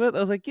person I was with. I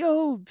was like,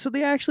 yo, so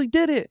they actually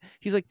did it.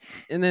 He's like,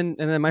 and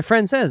then my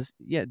friend says,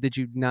 yeah, did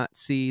you not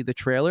see the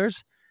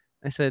trailers?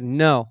 I said,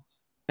 no.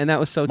 And that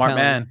was so Smart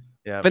telling. man.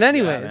 Yeah. But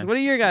anyways, man. what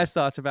are your guys'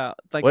 thoughts about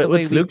like the way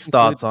What's we Luke's concluded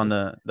thoughts on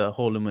this? the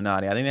whole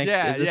Illuminati? I think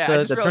Yeah, is this yeah, I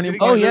just the realized turning we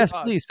point? Oh didn't get yes,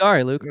 your please.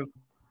 Sorry, Luke.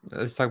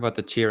 Let's talk about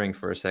the cheering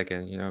for a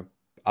second.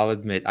 I'll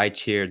admit I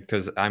cheered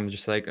because I'm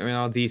just like,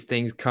 these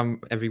things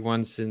come every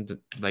once in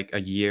like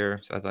a year.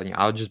 So I thought,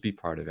 I'll just be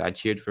part of it. I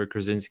cheered for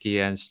Krasinski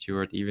and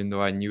Stewart, even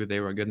though I knew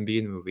they were going to be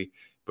in the movie.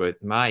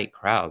 But my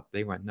crowd,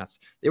 they went nuts.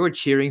 They were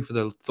cheering for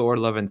the Thor: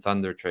 Love and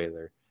Thunder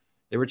trailer.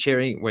 They were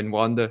cheering when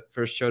Wanda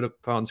first showed up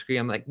on screen.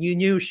 I'm like, you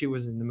knew she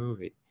was in the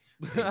movie.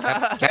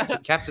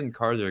 Captain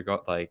Carter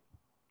got like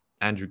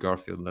Andrew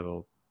Garfield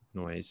level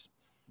noise.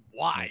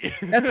 Why?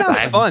 That sounds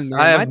fun, man.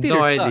 I My have theater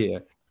no sucked.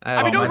 idea. I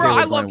mean, my don't get me wrong,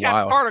 day I was love going Captain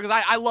wild. Carter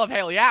because I love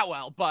Haley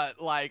Atwell,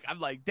 but like, I'm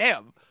like,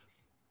 damn.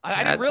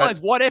 I didn't I- realize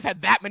What If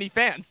had that many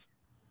fans.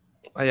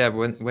 Oh yeah,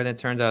 when it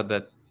turned out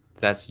that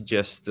that's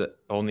just the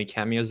only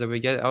cameos that we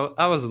get,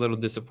 I was a little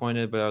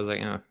disappointed, but I was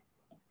like,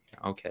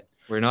 okay,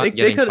 we're not They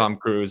getting could- Tom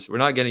Cruise. We're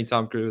not getting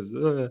Tom Cruise.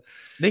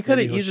 They could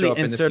Maybe have he'll easily show up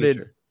in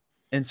the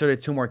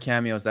inserted 2 more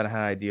cameos that I had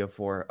an idea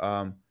for.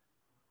 But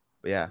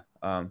yeah.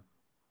 Yeah,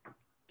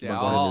 go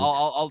ahead,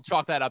 Luke. I'll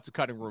chalk that up to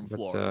cutting room But,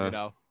 floor,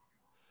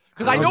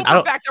 Because I I know don't- for I a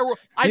don't- fact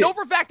I know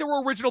for a fact there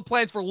were original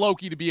plans for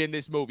Loki to be in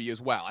this movie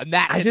as well, and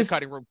that hit the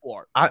cutting room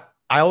floor.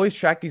 I always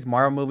track these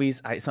Marvel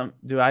movies. I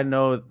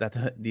know that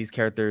some of these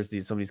characters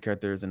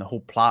and the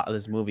whole plot of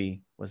this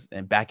movie was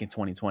back in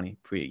 2020,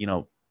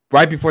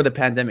 right before the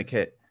pandemic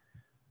hit.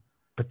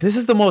 But this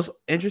is the most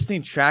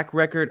interesting track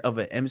record of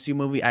an MCU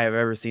movie I have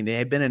ever seen. They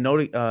have been in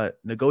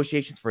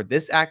negotiations for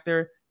this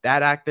actor,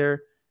 that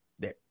actor.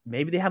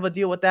 Maybe they have a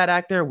deal with that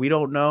actor. We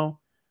don't know.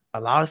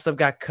 A lot of stuff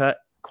got cut.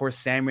 Of course,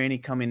 Sam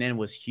Raimi coming in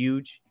was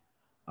huge.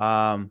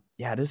 I'm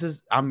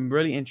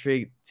really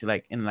intrigued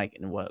to in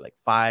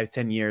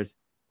 5-10 years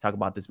talk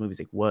about this movie. It's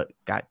like, what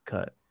got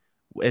cut?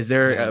 Is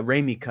there a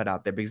Raimi cut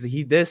out there? Because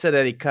he did say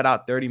that he cut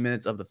out 30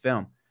 minutes of the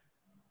film.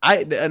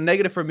 A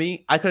negative for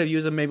me, I could have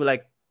used him maybe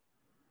like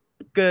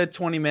a good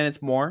 20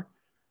 minutes more.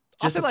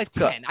 I'll say like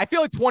 10. I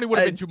feel like 20 would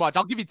have been too much.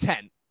 I'll give you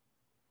 10.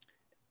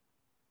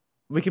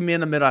 We can be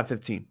in the middle at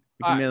 15.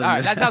 All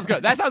right, that sounds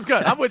good. That sounds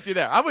good. I'm with you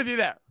there. That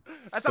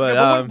sounds good.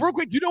 But real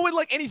quick, do you know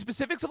any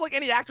specifics of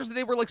any actors that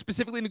they were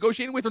specifically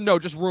negotiating with, or no,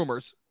 just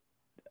rumors?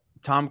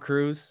 Tom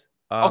Cruise,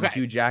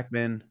 Hugh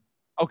Jackman.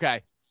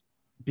 Okay.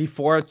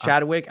 Before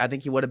Chadwick, I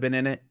think he would have been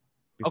in it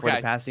before the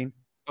Okay. passing.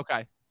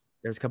 Okay.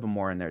 There's a couple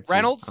more in there too.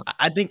 Reynolds?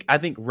 I think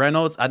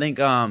Reynolds. I think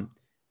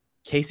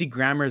Casey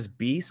Grammer's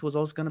Beast was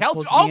also gonna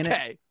be in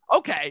it.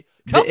 Okay.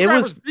 Kelsey It was-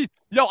 Grammer's Beast.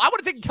 Yo, I would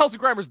have taken Kelsey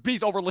Grammer's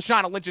Beast over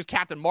Lashana Lynch's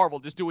Captain Marvel.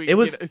 Just doing It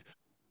was-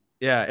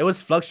 Yeah, it was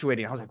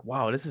fluctuating. I was like,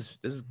 wow, this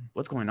is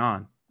what's going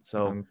on.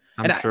 So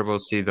I'm sure we'll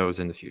see those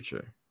in the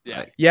future.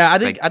 Yeah. yeah, I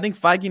think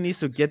Feige needs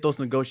to get those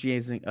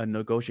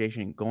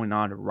negotiation going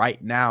on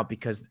right now,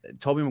 because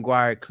Tobey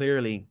Maguire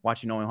clearly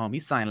watching No Way Home. He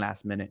signed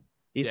last minute.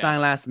 He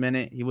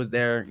was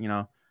there.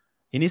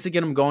 He needs to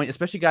get him going,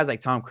 especially guys like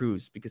Tom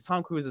Cruise, because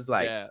Tom Cruise is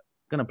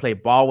gonna play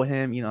ball with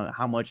him.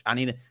 How much I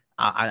need.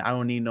 I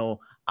don't need no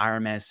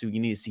Iron Man suit. You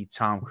need to see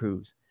Tom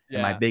Cruise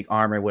and my big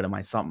armor with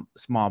my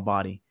small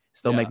body.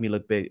 Still make me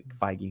look big,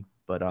 Feige.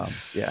 But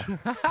yeah.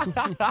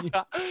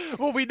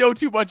 Well, we know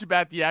too much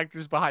about the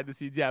actors behind the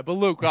scenes. Yeah, but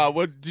Luke,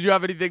 did you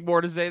have anything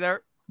more to say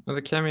there? Well,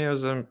 the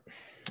cameos, I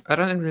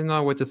don't even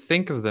know what to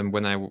think of them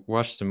when I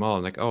watched them all.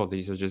 I'm like, oh,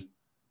 these are just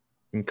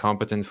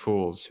incompetent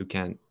fools who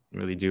can't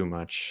really do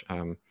much.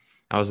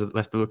 I was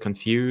left a little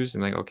confused.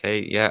 I'm like, okay,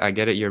 yeah, I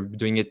get it. You're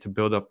doing it to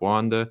build up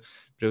Wanda,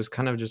 but it was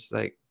kind of just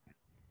like,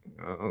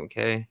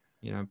 okay,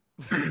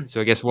 So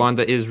I guess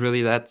Wanda is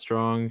really that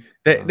strong.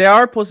 They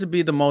are supposed to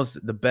be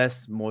the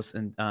best, most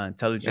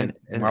intelligent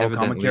and Marvel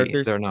comic evidently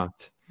characters. they're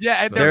not.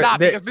 Yeah, and they're not,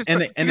 because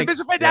because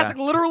Mr. Fantastic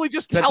literally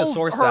just Set the tells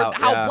source her out,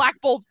 how Black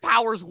Bolt's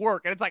powers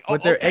work, and it's like,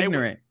 But they're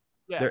ignorant.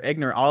 They're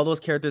ignorant. All those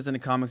characters in the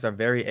comics are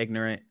very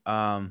ignorant.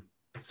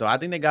 So I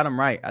think they got them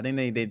right. I think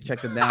they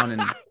checked it down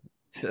and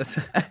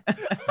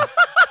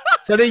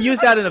so they use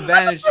that an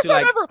advantage to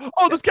like.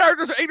 Oh, those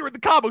characters are ignorant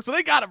in the comics, so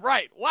they got him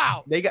right.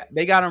 Wow. They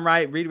got him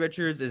right. Reed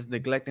Richards is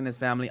neglecting his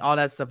family. All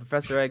that stuff.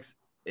 Professor X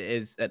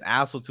is an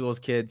asshole to those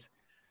kids.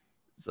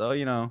 So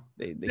they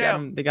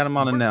got him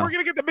on the nail. We're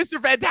gonna get the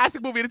Mr.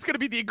 Fantastic movie, and it's gonna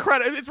be the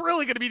incredible. It's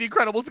really gonna be the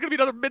Incredibles. It's gonna be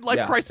another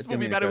midlife crisis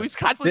movie about it. He's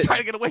constantly trying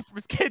to get away from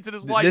his kids and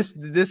his wife.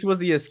 This was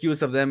the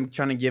excuse of them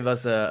trying to give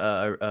us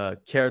a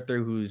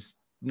character who's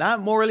not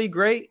morally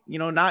great,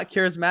 not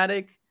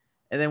charismatic,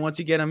 and then once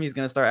you get him, he's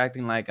gonna start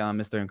acting like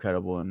Mr.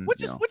 Incredible, and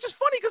which is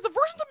funny because the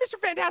versions of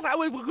Mr. Fantastic,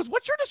 because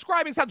what you're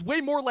describing sounds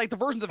way more like the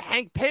versions of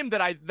Hank Pym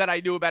that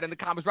I knew about in the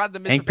comics rather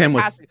than Mr. Hank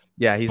Fantastic.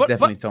 Pym he's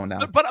definitely toned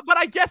down. But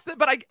I guess that,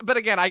 but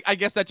again, I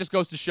guess that just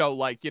goes to show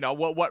like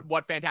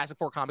what Fantastic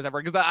Four comics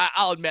ever. Because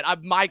I'll admit,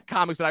 my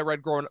comics that I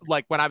read growing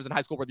like when I was in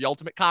high school were the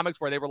Ultimate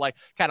comics, where they were like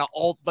kind of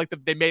all like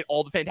they made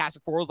all the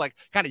Fantastic Fours like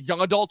kind of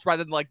young adults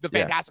rather than like the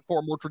Fantastic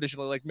Four more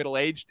traditionally like middle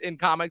aged in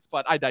comics.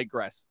 But I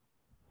digress.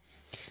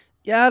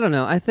 Yeah, I don't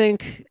know. I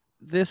think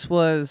this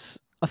was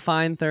a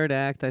fine third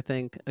act. I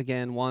think,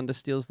 again, Wanda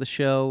steals the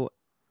show.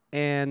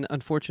 And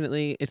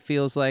unfortunately, it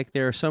feels like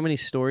there are so many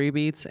story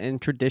beats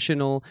and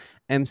traditional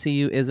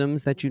MCU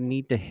isms that you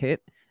need to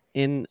hit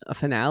in a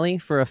finale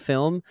for a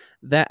film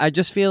that I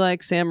just feel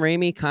like Sam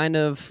Raimi kind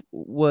of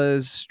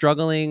was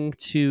struggling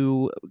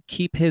to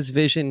keep his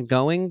vision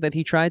going that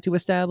he tried to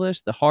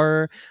establish, the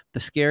horror, the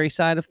scary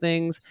side of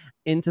things,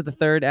 into the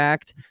third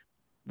act.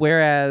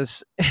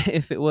 Whereas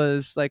if it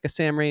was like a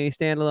Sam Raimi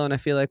standalone, I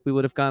feel like we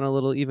would have gone a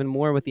little even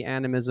more with the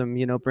animism,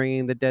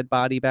 bringing the dead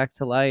body back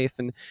to life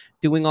and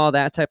doing all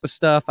that type of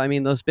stuff. I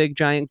mean, those big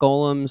giant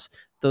golems,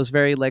 those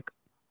very like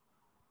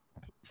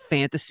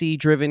fantasy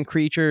driven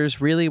creatures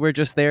really were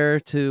just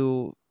there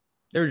to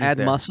add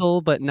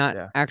muscle, but not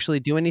actually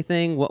do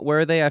anything. What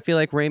were they? I feel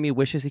like Raimi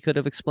wishes he could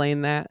have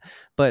explained that,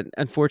 but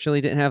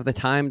unfortunately didn't have the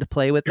time to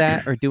play with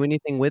that or do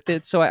anything with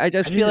it. So I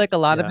just feel like a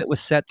lot of it was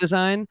set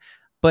design.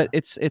 But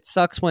it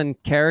sucks when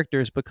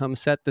characters become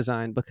set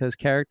design because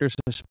characters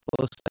are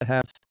supposed to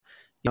have,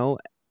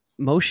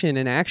 motion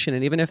and action.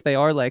 And even if they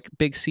are like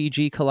big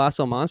CG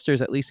colossal monsters,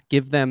 at least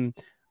give them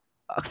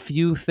a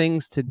few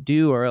things to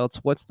do, or else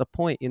what's the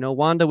point?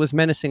 Wanda was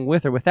menacing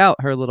with or without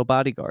her little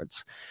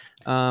bodyguards.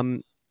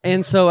 And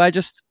so I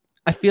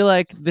feel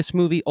like this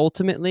movie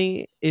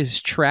ultimately is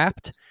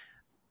trapped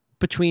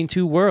between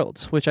two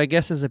worlds, which I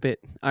guess is a bit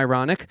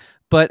ironic.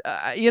 But,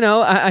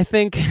 I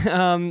think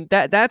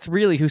that's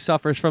really who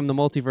suffers from the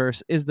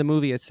multiverse is the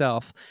movie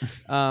itself,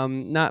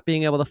 not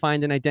being able to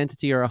find an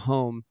identity or a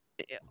home,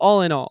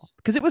 all in all.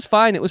 Because it was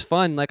fine. It was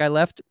fun. Like, I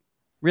left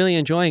really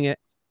enjoying it.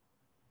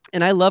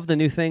 And I love the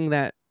new thing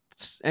that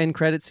end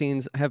credit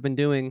scenes have been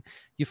doing.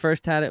 You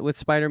first had it with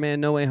Spider-Man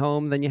No Way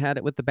Home, then you had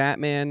it with the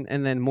Batman,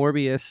 and then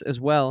Morbius as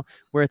well,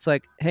 where it's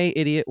like, hey,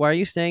 idiot, why are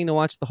you staying to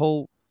watch the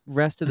whole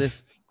rest of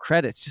this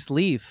credits? Just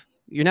leave.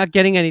 You're not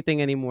getting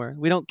anything anymore.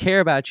 We don't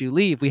care about you.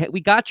 Leave. We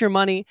got your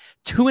money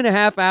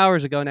 2.5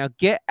 hours ago. Now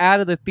get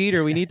out of the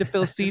theater. We need to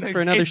fill seats for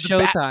another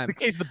showtime. The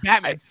case of the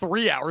Batman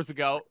 3 hours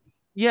ago.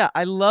 Yeah,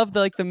 I love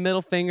the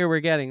middle finger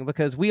we're getting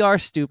because we are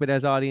stupid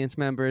as audience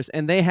members,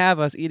 and they have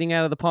us eating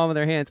out of the palm of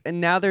their hands.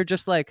 And now they're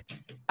just like,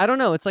 I don't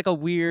know. It's like a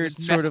weird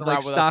sort of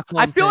like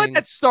Stockholm. I feel like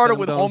that started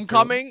with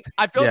Homecoming. Through.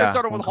 I feel like that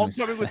started with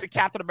Homecoming with the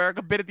Captain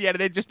America bit at the end,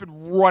 and they've just been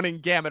running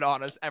gamut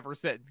on us ever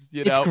since.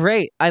 It's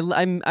great. I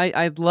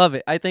love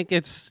it. I think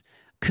it's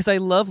because I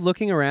love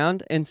looking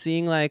around and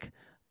seeing like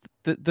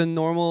the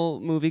normal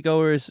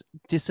moviegoer's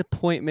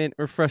disappointment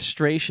or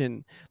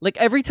frustration. Like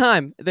every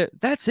time,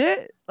 that's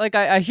it. Like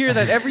I hear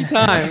that every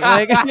time.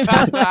 Like, well, is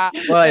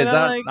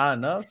that like, not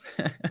enough?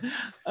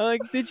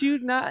 Like, did you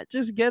not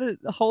just get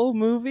the whole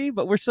movie?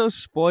 But we're so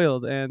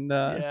spoiled, and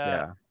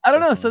yeah. I don't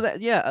know. So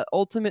that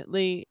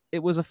ultimately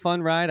it was a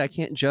fun ride. I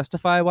can't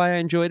justify why I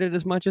enjoyed it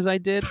as much as I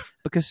did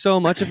because so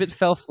much of it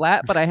fell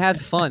flat. But I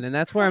had fun, and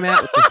that's where I'm at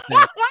with this thing.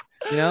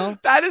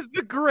 That is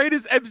the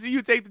greatest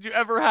MCU take that you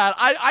ever had.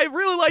 I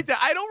really liked it.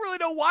 I don't really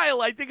know why I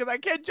liked it because I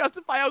can't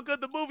justify how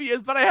good the movie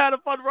is, but I had a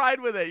fun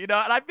ride with it, and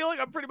I feel like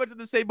I'm pretty much in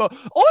the same boat.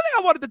 Only thing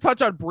I wanted to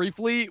touch on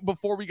briefly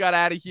before we got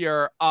out of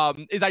here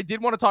is I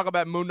did want to talk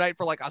about Moon Knight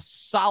for like a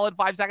solid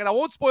 5 seconds. I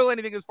won't spoil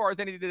anything as far as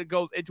anything that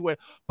goes into it,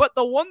 but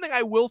the one thing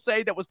I will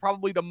say that was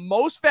probably the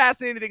most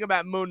fascinating thing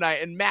about Moon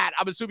Knight, and Matt,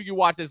 I'm assuming you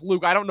watched this.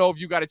 Luke, I don't know if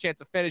you got a chance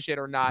to finish it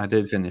or not. I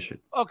did finish it.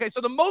 Okay, so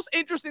the most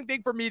interesting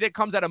thing for me that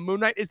comes out of Moon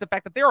Knight is the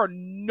fact that there are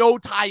no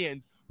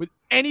tie-ins with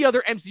any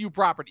other MCU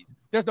properties.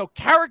 There's no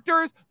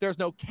characters. There's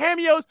no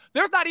cameos.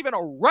 There's not even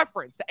a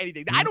reference to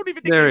anything. I don't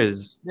even think there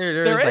is.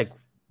 There is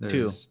like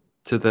two.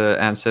 To the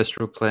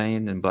ancestral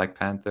plane in Black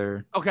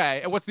Panther.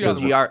 Okay, and what's the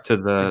other one? To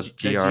the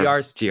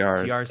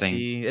GRC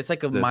thing. It's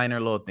like a minor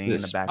little thing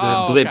in the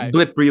back.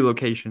 Blip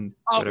relocation.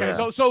 Okay,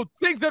 so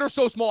things that are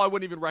so small I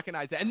wouldn't even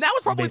recognize it. And that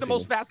was probably the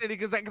most fascinating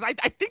because I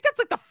think that's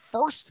like the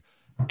first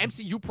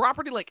MCU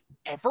property like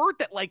ever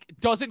that like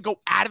doesn't go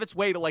out of its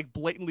way to like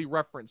blatantly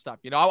reference stuff.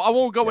 You know, I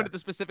won't go into the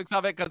specifics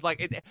of it because like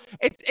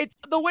it's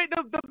the way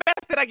the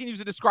best that I can use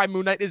to describe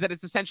Moon Knight is that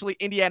it's essentially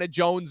Indiana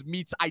Jones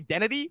meets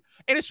Identity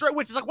in a straight,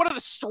 which is like one of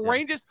the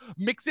strangest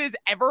mixes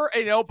ever.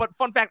 You know, but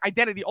fun fact,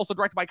 Identity also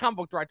directed by a comic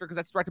book director because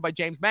that's directed by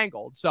James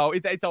Mangold. So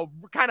it's a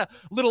kind of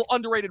little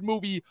underrated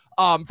movie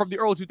from the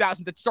early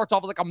 2000s that starts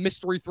off as like a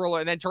mystery thriller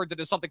and then turns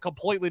into something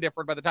completely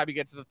different by the time you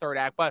get to the third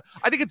act. But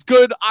I think it's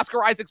good.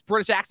 Oscar Isaac's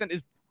British accent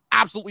is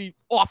absolutely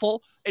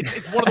awful.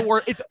 It's one of the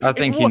worst. I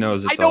think he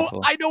knows it's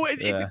awful. I know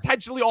it's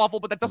intentionally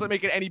awful, but that doesn't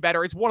make it any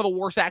better. It's one of the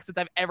worst accents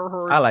I've ever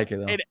heard. I like it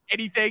though. In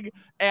anything.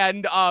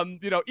 And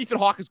you know, Ethan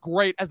Hawke is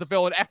great as the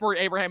villain. F. Murray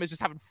Abraham is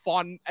just having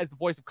fun as the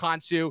voice of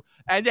Khonshu.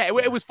 And yeah,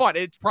 it was fun.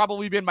 It's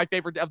probably been my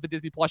favorite of the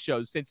Disney Plus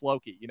shows since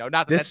Loki. You know,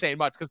 not that that's saying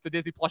much because the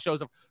Disney Plus shows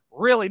have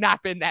really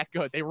not been that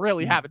good. They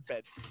really haven't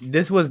been.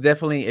 This was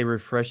definitely a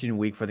refreshing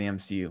week for the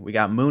MCU. We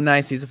got Moon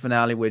Knight season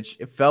finale, which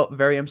it felt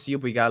very MCU,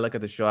 but you gotta look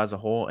at the show as a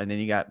whole, and then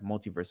you got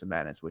Multiverse of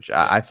Madness, which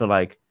I feel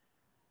like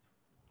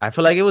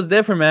it was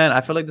different, man.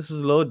 I feel like this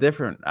was a little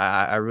different.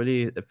 I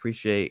really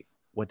appreciate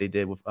what they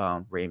did with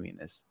Raimi in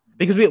this,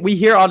 because we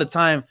hear all the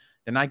time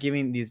they're not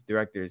giving these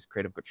directors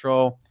creative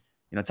control.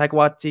 You know, Taika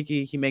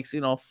Waititi, he makes,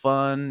 you know,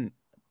 fun,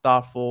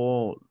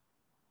 thoughtful,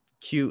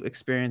 cute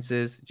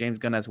experiences. James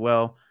Gunn as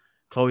well.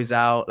 Chloe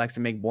Zhao likes to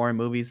make boring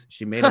movies.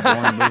 She made a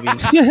boring movie.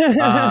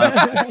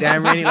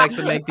 Sam Raimi likes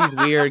to make these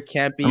weird,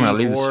 campy,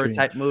 horror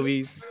type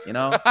movies. You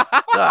know,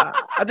 so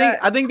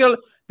I think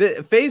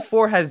the Phase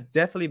 4 has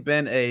definitely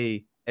been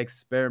a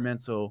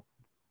experimental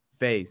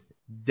phase.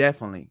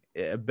 Definitely,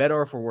 better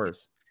or for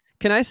worse.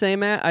 Can I say,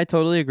 Matt, I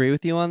totally agree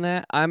with you on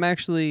that. I'm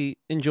actually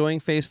enjoying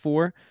Phase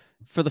 4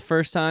 for the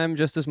first time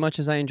just as much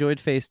as I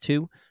enjoyed Phase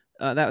 2.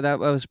 That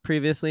was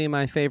previously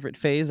my favorite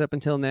phase up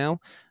until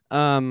now.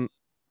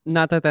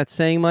 Not that that's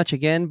saying much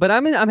again, but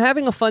I'm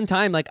having a fun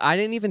time. Like I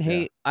didn't even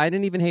hate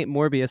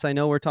Morbius. I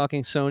know we're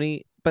talking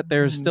Sony, but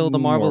there's still the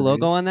Marvel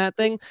logo on that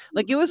thing.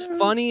 Like it was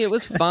funny, it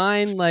was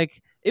fine.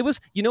 Like it was,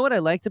 you know what I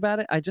liked about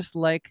it? I just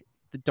like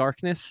the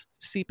darkness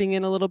seeping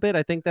in a little bit.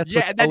 I think that's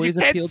what's always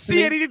appealed to me. You can't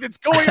see anything that's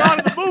going on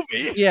in the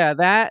movie. Yeah,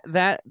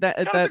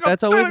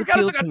 that's always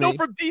appealed to me. No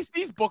from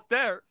DC's book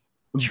there.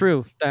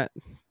 True, that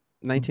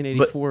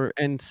 1984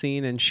 end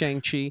scene and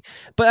Shang-Chi.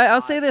 But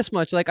I'll say this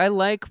much, like I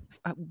like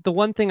the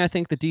one thing I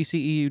think the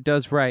DCEU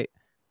does right,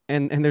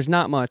 and there's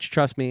not much,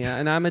 trust me,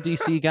 and I'm a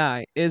DC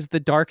guy, is the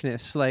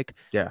darkness, like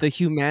the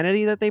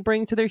humanity that they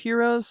bring to their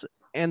heroes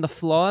and the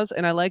flaws,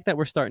 and I like that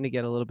we're starting to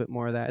get a little bit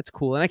more of that. It's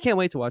cool, and I can't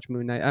wait to watch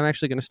Moon Knight. I'm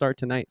actually going to start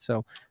tonight,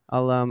 so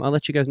I'll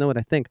let you guys know what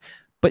I think.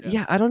 But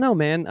yeah, I don't know,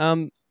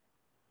 man.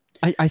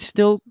 I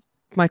still,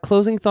 my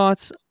closing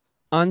thoughts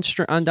on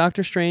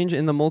Doctor Strange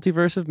in the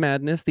Multiverse of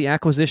Madness, the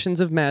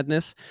Acquisitions of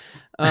Madness,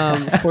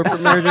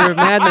 corporate merger of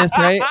madness,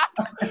 right?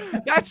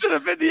 That should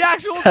have been the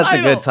actual title. That's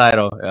a good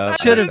title.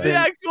 Should have been the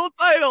actual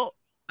title.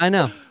 I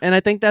know, and I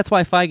think that's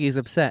why Feige's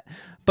upset.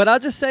 But I'll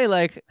just say,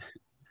 like,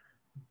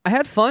 I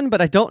had fun,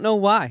 but I don't know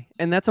why,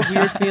 and that's a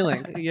weird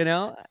feeling, you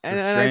know. And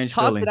I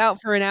talked it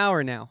out for an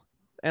hour now,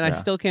 and I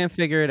still can't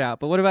figure it out.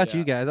 But what about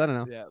you guys? I don't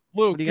know. Yeah,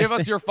 Luke, give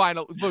us your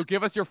final. Luke,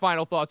 give us your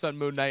final thoughts on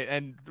Moon Knight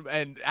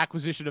and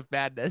Acquisition of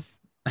Madness.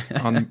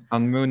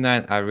 on Moon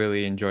Knight, I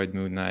really enjoyed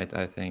Moon Knight.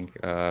 I think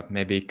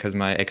maybe because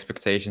my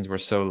expectations were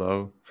so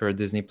low for a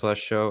Disney Plus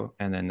show,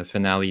 and then the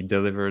finale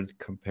delivered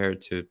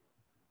compared to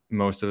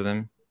most of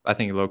them. I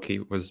think Loki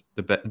was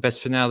the best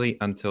finale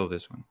until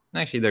this one.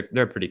 Actually,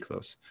 they're pretty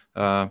close.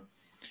 I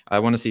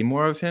want to see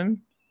more of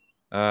him.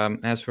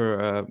 As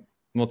for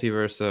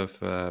Multiverse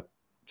of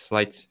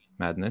Slight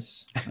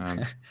Madness,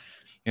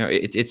 you know,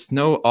 it's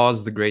no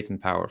Oz the Great and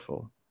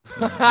Powerful.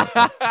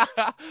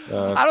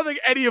 I don't think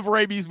any of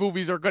Raimi's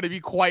movies are going to be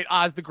quite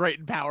Oz the Great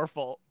and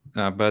Powerful.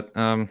 But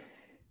yeah,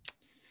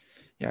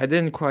 I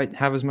didn't quite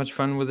have as much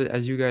fun with it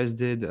as you guys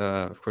did.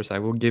 Of course, I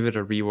will give it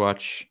a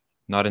rewatch,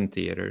 not in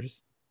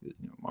theaters.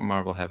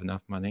 Marvel have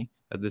enough money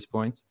at this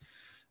point.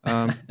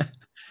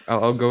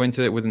 I'll go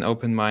into it with an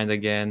open mind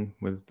again,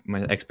 with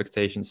my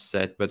expectations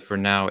set. But for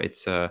now,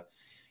 it's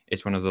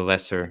one of the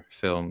lesser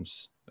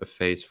films of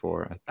Phase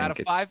 4. I think out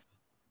of 5?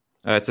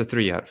 It's a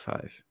 3 out of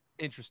 5.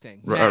 Interesting.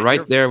 Matt,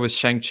 right there with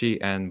Shang-Chi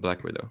and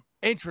Black Widow.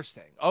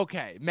 Interesting.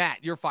 Okay,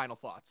 Matt, your final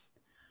thoughts.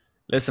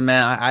 Listen,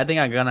 man, I think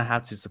I'm gonna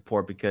have to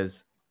support,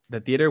 because the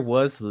theater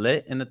was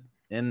lit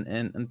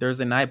in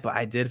Thursday night, but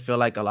I did feel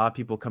like a lot of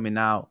people coming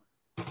out.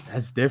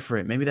 That's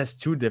different. Maybe that's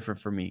too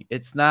different for me.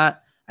 It's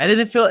not. It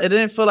didn't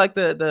feel like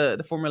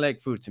the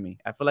formulaic food to me.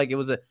 I feel like it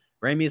was a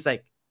Raimi's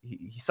like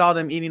he saw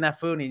them eating that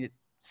food and he just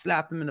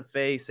slapped them in the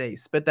face, say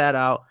spit that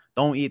out,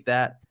 don't eat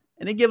that,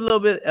 and then give a little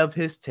bit of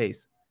his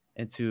taste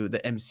into the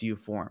MCU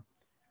form.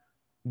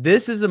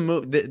 This is a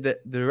movie. The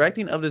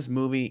directing of this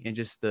movie and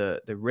just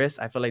the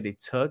risk I feel like they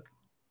took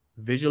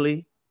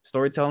visually,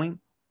 storytelling,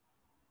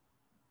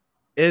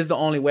 is the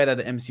only way that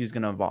the MCU is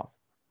gonna evolve.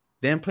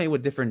 Then playing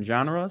with different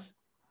genres.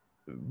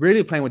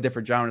 Really playing with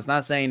different genres.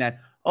 Not saying that,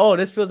 oh,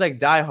 this feels like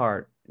Die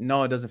Hard.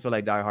 no, it doesn't feel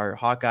like Die Hard.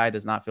 Hawkeye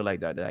does not feel like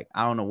that. Like,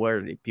 I don't know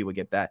where people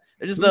get that.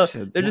 They're just Who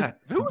said they're that?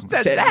 Who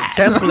said te- that?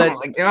 templates.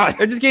 Oh my God.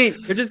 They're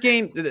just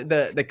getting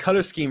the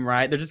color scheme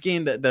right. They're just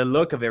getting the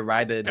look of it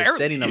right, the Barely.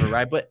 setting of it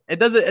right. But it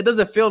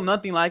doesn't feel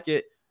nothing like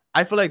it.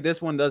 I feel like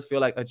this one does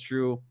feel like a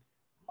true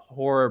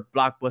horror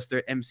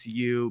blockbuster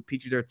MCU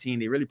PG-13.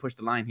 They really pushed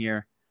the line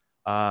here.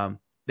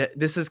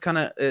 This is kind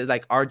of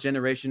like our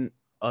generation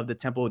of the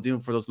Temple of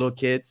Doom for those little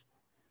kids.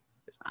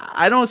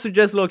 I don't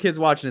suggest little kids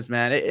watching this,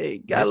 man.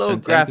 It got a little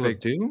graphic.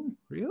 Temple of Doom?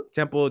 Real?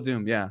 Temple of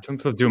Doom, yeah.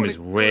 Temple of Doom is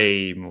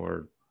way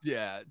more.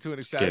 Yeah, to an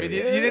extent. I mean,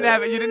 Scary.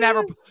 you didn't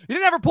have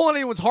her pulling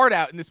anyone's heart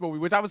out in this movie,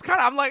 which I was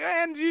I'm like,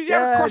 man, you Yeah,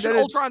 ever crushing that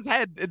is- Ultron's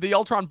head, the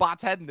Ultron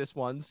bot's head in this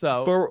one.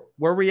 So For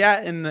where we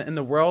at in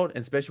the world,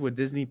 especially with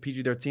Disney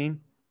PG-13,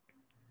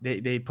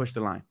 they push the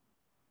line.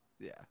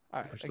 yeah,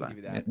 all right, Push I the can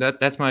give you Yeah, that.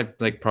 that's my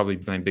probably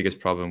my biggest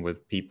problem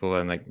with people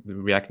and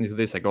reacting to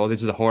this. Like, oh,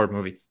 this is a horror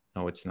movie.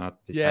 No, it's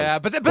not. This Yeah, has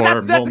but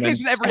horror that's the case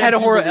with moments. every It had MCU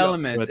horror movie, though.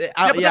 elements. But- Yeah, but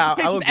that's the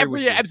case I would with agree every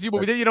with you. MCU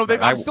movie. But You know,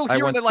 I'm still I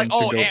hearing want that like, them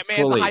to oh, go Ant-Man's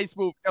a fully. heist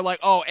movie. They're like,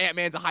 oh,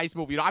 Ant-Man's a heist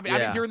movie. You know, I've been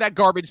Yeah. hearing that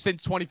garbage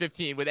since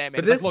 2015 with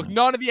Ant-Man. But It's this- like, look,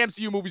 none of the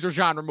MCU movies are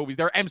genre movies.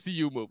 They're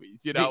MCU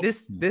movies. You know,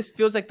 This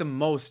feels like the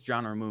most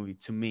genre movie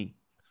to me.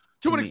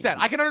 to an me. extent,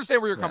 I can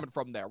understand where you're Yeah. coming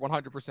from there,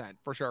 100%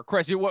 for sure.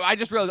 Chris, I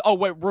just realized. Oh,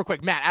 wait, real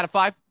quick, Matt, out of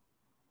 5.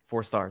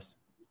 4 stars.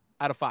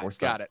 Out of 5. 4 Got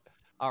stars. it.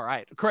 All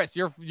right, Chris,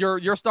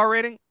 your star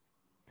rating.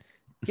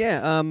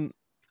 Yeah.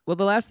 Well,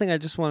 the last thing I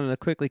just wanted to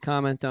quickly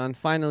comment on.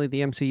 Finally,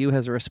 the MCU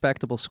has a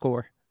respectable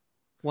score.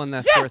 One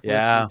that's Yeah. worth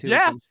Yeah. listening to.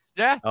 Yeah.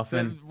 Yeah,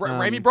 Elfman.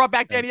 Raimi brought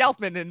back Danny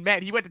Elfman, and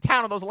man, he went to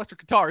town on those electric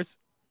guitars.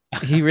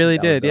 He really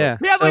That was did. dope. Yeah.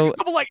 He had So like a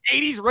couple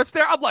 80s riffs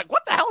there. I'm like,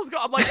 what the hell is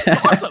going? I'm like, this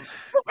is awesome.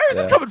 Where is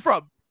this Yeah. coming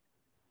from?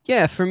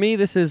 yeah, for me,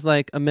 this is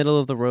like a middle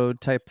of the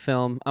road type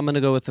film. I'm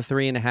gonna go with the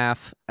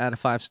 3.5 out of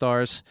 5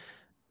 stars.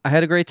 I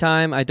had a great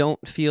time. I don't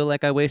feel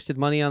like I wasted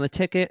money on the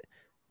ticket,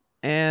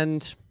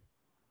 and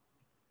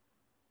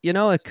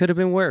it could have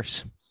been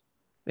worse.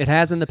 It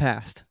has in the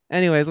past.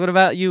 Anyways, what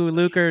about you,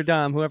 Luke or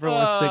Dom? Whoever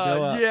wants to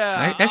go up.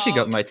 Yeah, I actually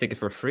got my ticket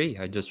for free.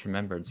 I just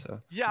remembered.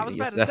 So Yeah, I was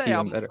guess about to that's say,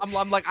 even better.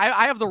 I'm like,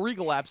 I have the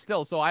Regal app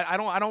still, so I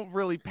don't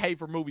really pay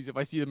for movies if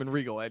I see them in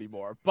Regal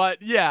anymore.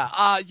 But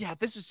yeah,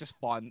 this was just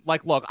fun.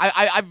 Like, look,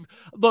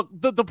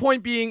 the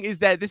point being is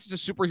that this is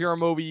a superhero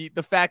movie.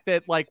 The fact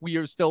that like we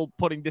are still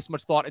putting this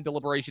much thought and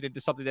deliberation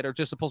into something that are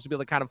just supposed to be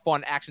like kind of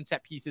fun action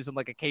set pieces and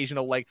like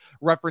occasional like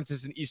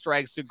references and Easter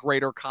eggs to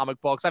greater comic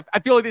books. I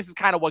feel like this is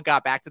kind of what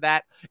got back to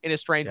that in a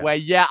strange way.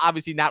 Yeah,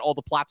 obviously not all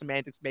the plot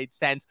semantics made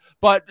sense,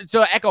 but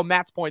to echo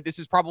Matt's point, this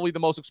is probably the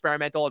most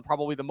experimental and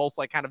probably the most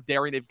like kind of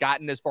daring they've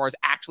gotten as far as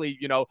actually,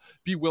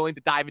 be willing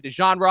to dive into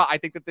genre. I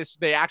think that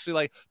they actually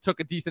like took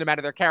a decent amount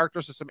of their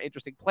characters to some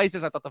interesting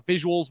places. I thought the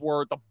visuals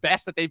were the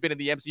best that they've been in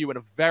the MCU in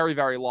a very,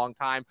 very long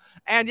time.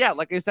 And yeah,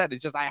 like I said,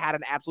 it's just I had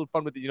an absolute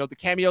fun with it. The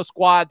cameo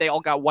squad, they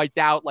all got wiped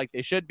out like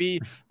they should be.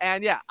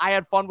 And yeah, I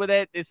had fun with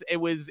it. It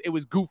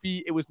was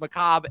goofy, it was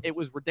macabre, it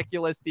was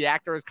ridiculous. The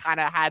actors kind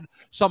of had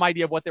some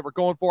idea of what they were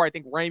going for. I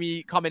think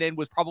Raimi coming in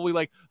was probably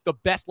like the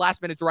best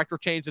last minute director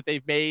change that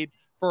they've made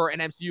for an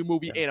MCU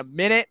movie in a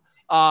minute.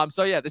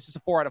 So yeah, this is a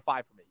 4 out of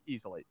 5 for me,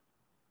 easily.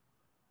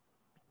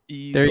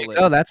 There you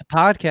go. That's a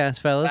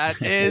podcast, fellas.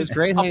 That It is was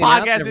great a hanging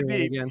out with podcast everyone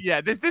indeed. again. Yeah,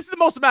 this is the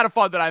most amount of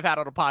fun that I've had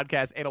on a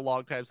podcast in a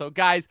long time. So,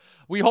 guys,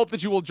 we hope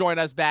that you will join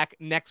us back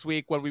next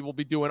week when we will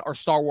be doing our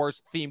Star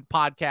Wars themed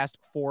podcast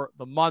for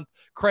the month.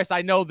 Chris,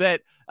 I know that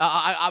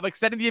I'm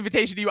extending the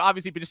invitation to you,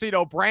 obviously, but just so you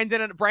know,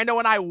 Brando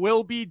and I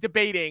will be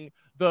debating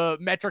the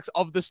metrics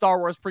of the Star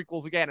Wars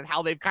prequels again and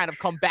how they've kind of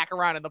come back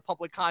around in the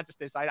public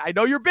consciousness. I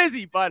know you're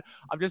busy, but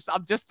I'm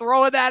just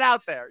throwing that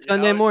out there.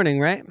 Sunday morning,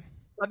 right?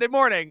 Sunday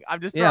morning.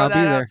 I'm just Yeah, throwing I'll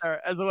be that out there.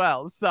 there as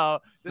well. So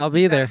just I'll keep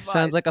be that there. in mind.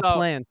 Sounds like a So,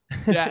 plan.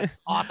 Yes,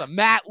 awesome.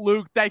 Matt,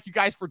 Luke, thank you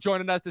guys for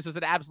joining us. This is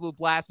an absolute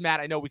blast. Matt,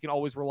 I know we can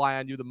always rely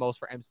on you the most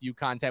for MCU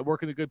content. Where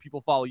can the good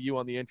people follow you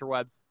on the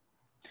interwebs?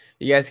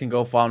 You guys can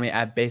go follow me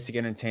at Basic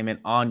Entertainment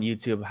on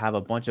YouTube. I have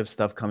a bunch of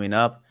stuff coming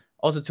up.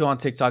 Also, too, on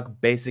TikTok,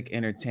 Basic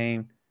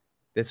Entertain.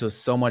 This was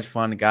so much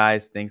fun,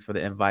 guys. Thanks for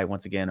the invite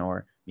once again,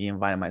 or me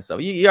inviting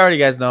myself. You already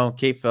guys know,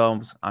 Kate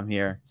Films. I'm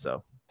here,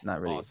 so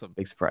not really Awesome. a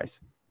big surprise.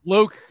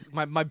 Luke,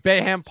 my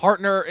Bayham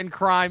partner in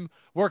crime.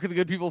 Where can the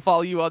good people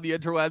follow you on the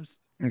interwebs?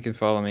 You can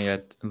follow me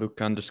at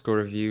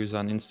Luke_reviews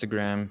on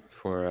Instagram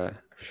for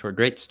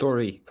great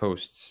story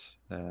posts.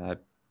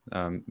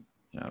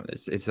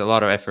 It's a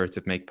lot of effort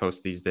to make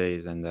posts these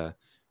days, and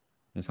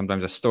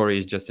sometimes a story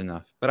is just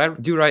enough. But I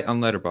do write on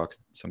Letterboxd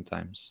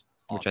sometimes,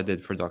 which I Awesome.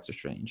 did for Doctor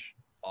Strange.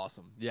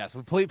 Awesome. Yes.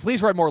 Well,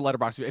 please write more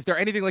Letterboxd. If they're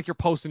anything like your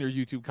posts in your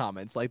YouTube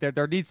comments, like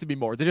there needs to be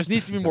more. There just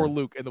needs to be more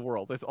Luke in the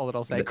world. That's all that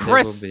I'll say. There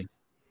Chris, will be.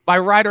 my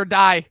ride or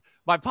die,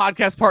 my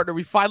podcast partner,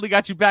 we finally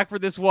got you back for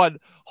this one.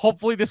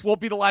 Hopefully this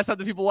won't be the last time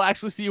that people will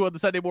actually see you on the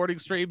Sunday morning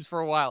streams for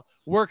a while.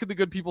 Where can the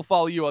good people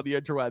follow you on the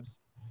interwebs?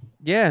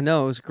 Yeah,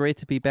 no, it was great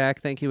to be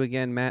back. Thank you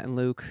again, Matt and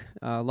Luke,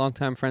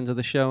 longtime friends of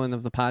the show and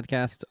of the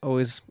podcast. It's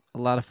always a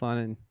lot of fun,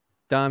 and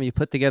Dom, you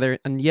put together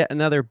yet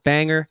another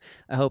banger.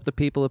 I hope the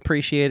people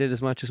appreciate it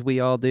as much as we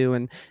all do.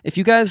 And if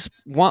you guys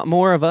want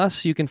more of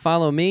us, you can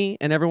follow me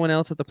and everyone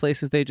else at the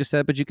places they just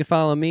said, but you can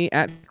follow me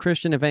at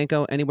Christian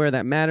Ivanko anywhere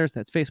that matters.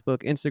 That's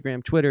Facebook,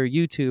 Instagram, Twitter,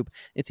 YouTube.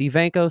 It's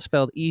Ivanko,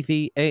 spelled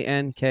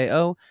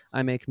Evanko.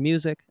 I make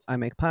music, I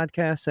make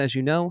podcasts, as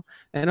you know,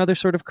 and other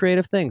sort of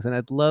creative things, and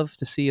I'd love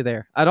to see you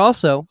there. I'd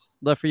also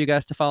love for you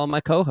guys to follow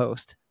my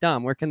co-host.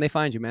 Dom, where can they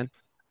find you, man?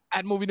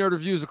 At Movie Nerd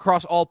Reviews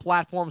across all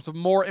platforms, but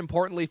more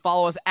importantly,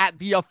 follow us at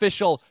the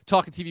official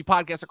Talking TV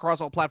podcast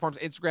across all platforms,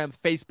 Instagram,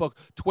 Facebook,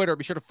 Twitter.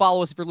 Be sure to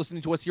follow us if you're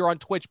listening to us here on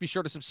Twitch. Be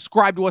sure to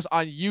subscribe to us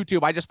on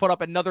YouTube. I just put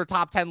up another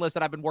top 10 list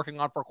that I've been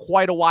working on for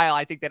quite a while.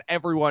 I think that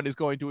everyone is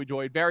going to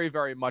enjoy it very,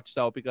 very much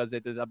so, because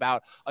it is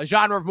about a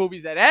genre of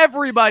movies that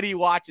everybody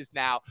watches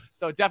now.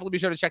 So definitely be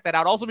sure to check that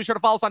out. Also, be sure to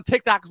follow us on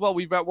TikTok as well.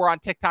 We're on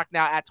TikTok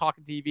now at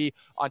Talking TV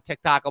on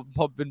TikTok.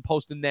 I've been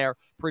posting there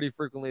pretty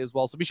frequently as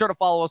well. So be sure to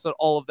follow us on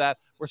all of that.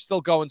 We're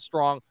still going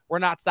strong. We're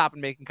not stopping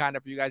making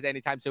content for you guys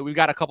anytime soon. We've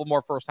got a couple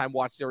more first-time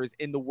watch series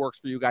in the works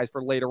for you guys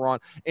for later on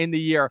in the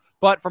year.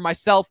 But for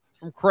myself,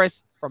 from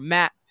Chris, from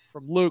Matt,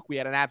 from Luke, we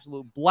had an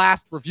absolute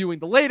blast reviewing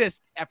the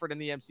latest effort in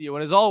the MCU.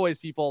 And as always,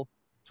 people,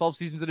 12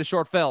 seasons in a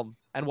short film,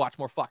 and watch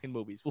more fucking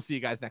movies. We'll see you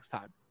guys next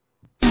time.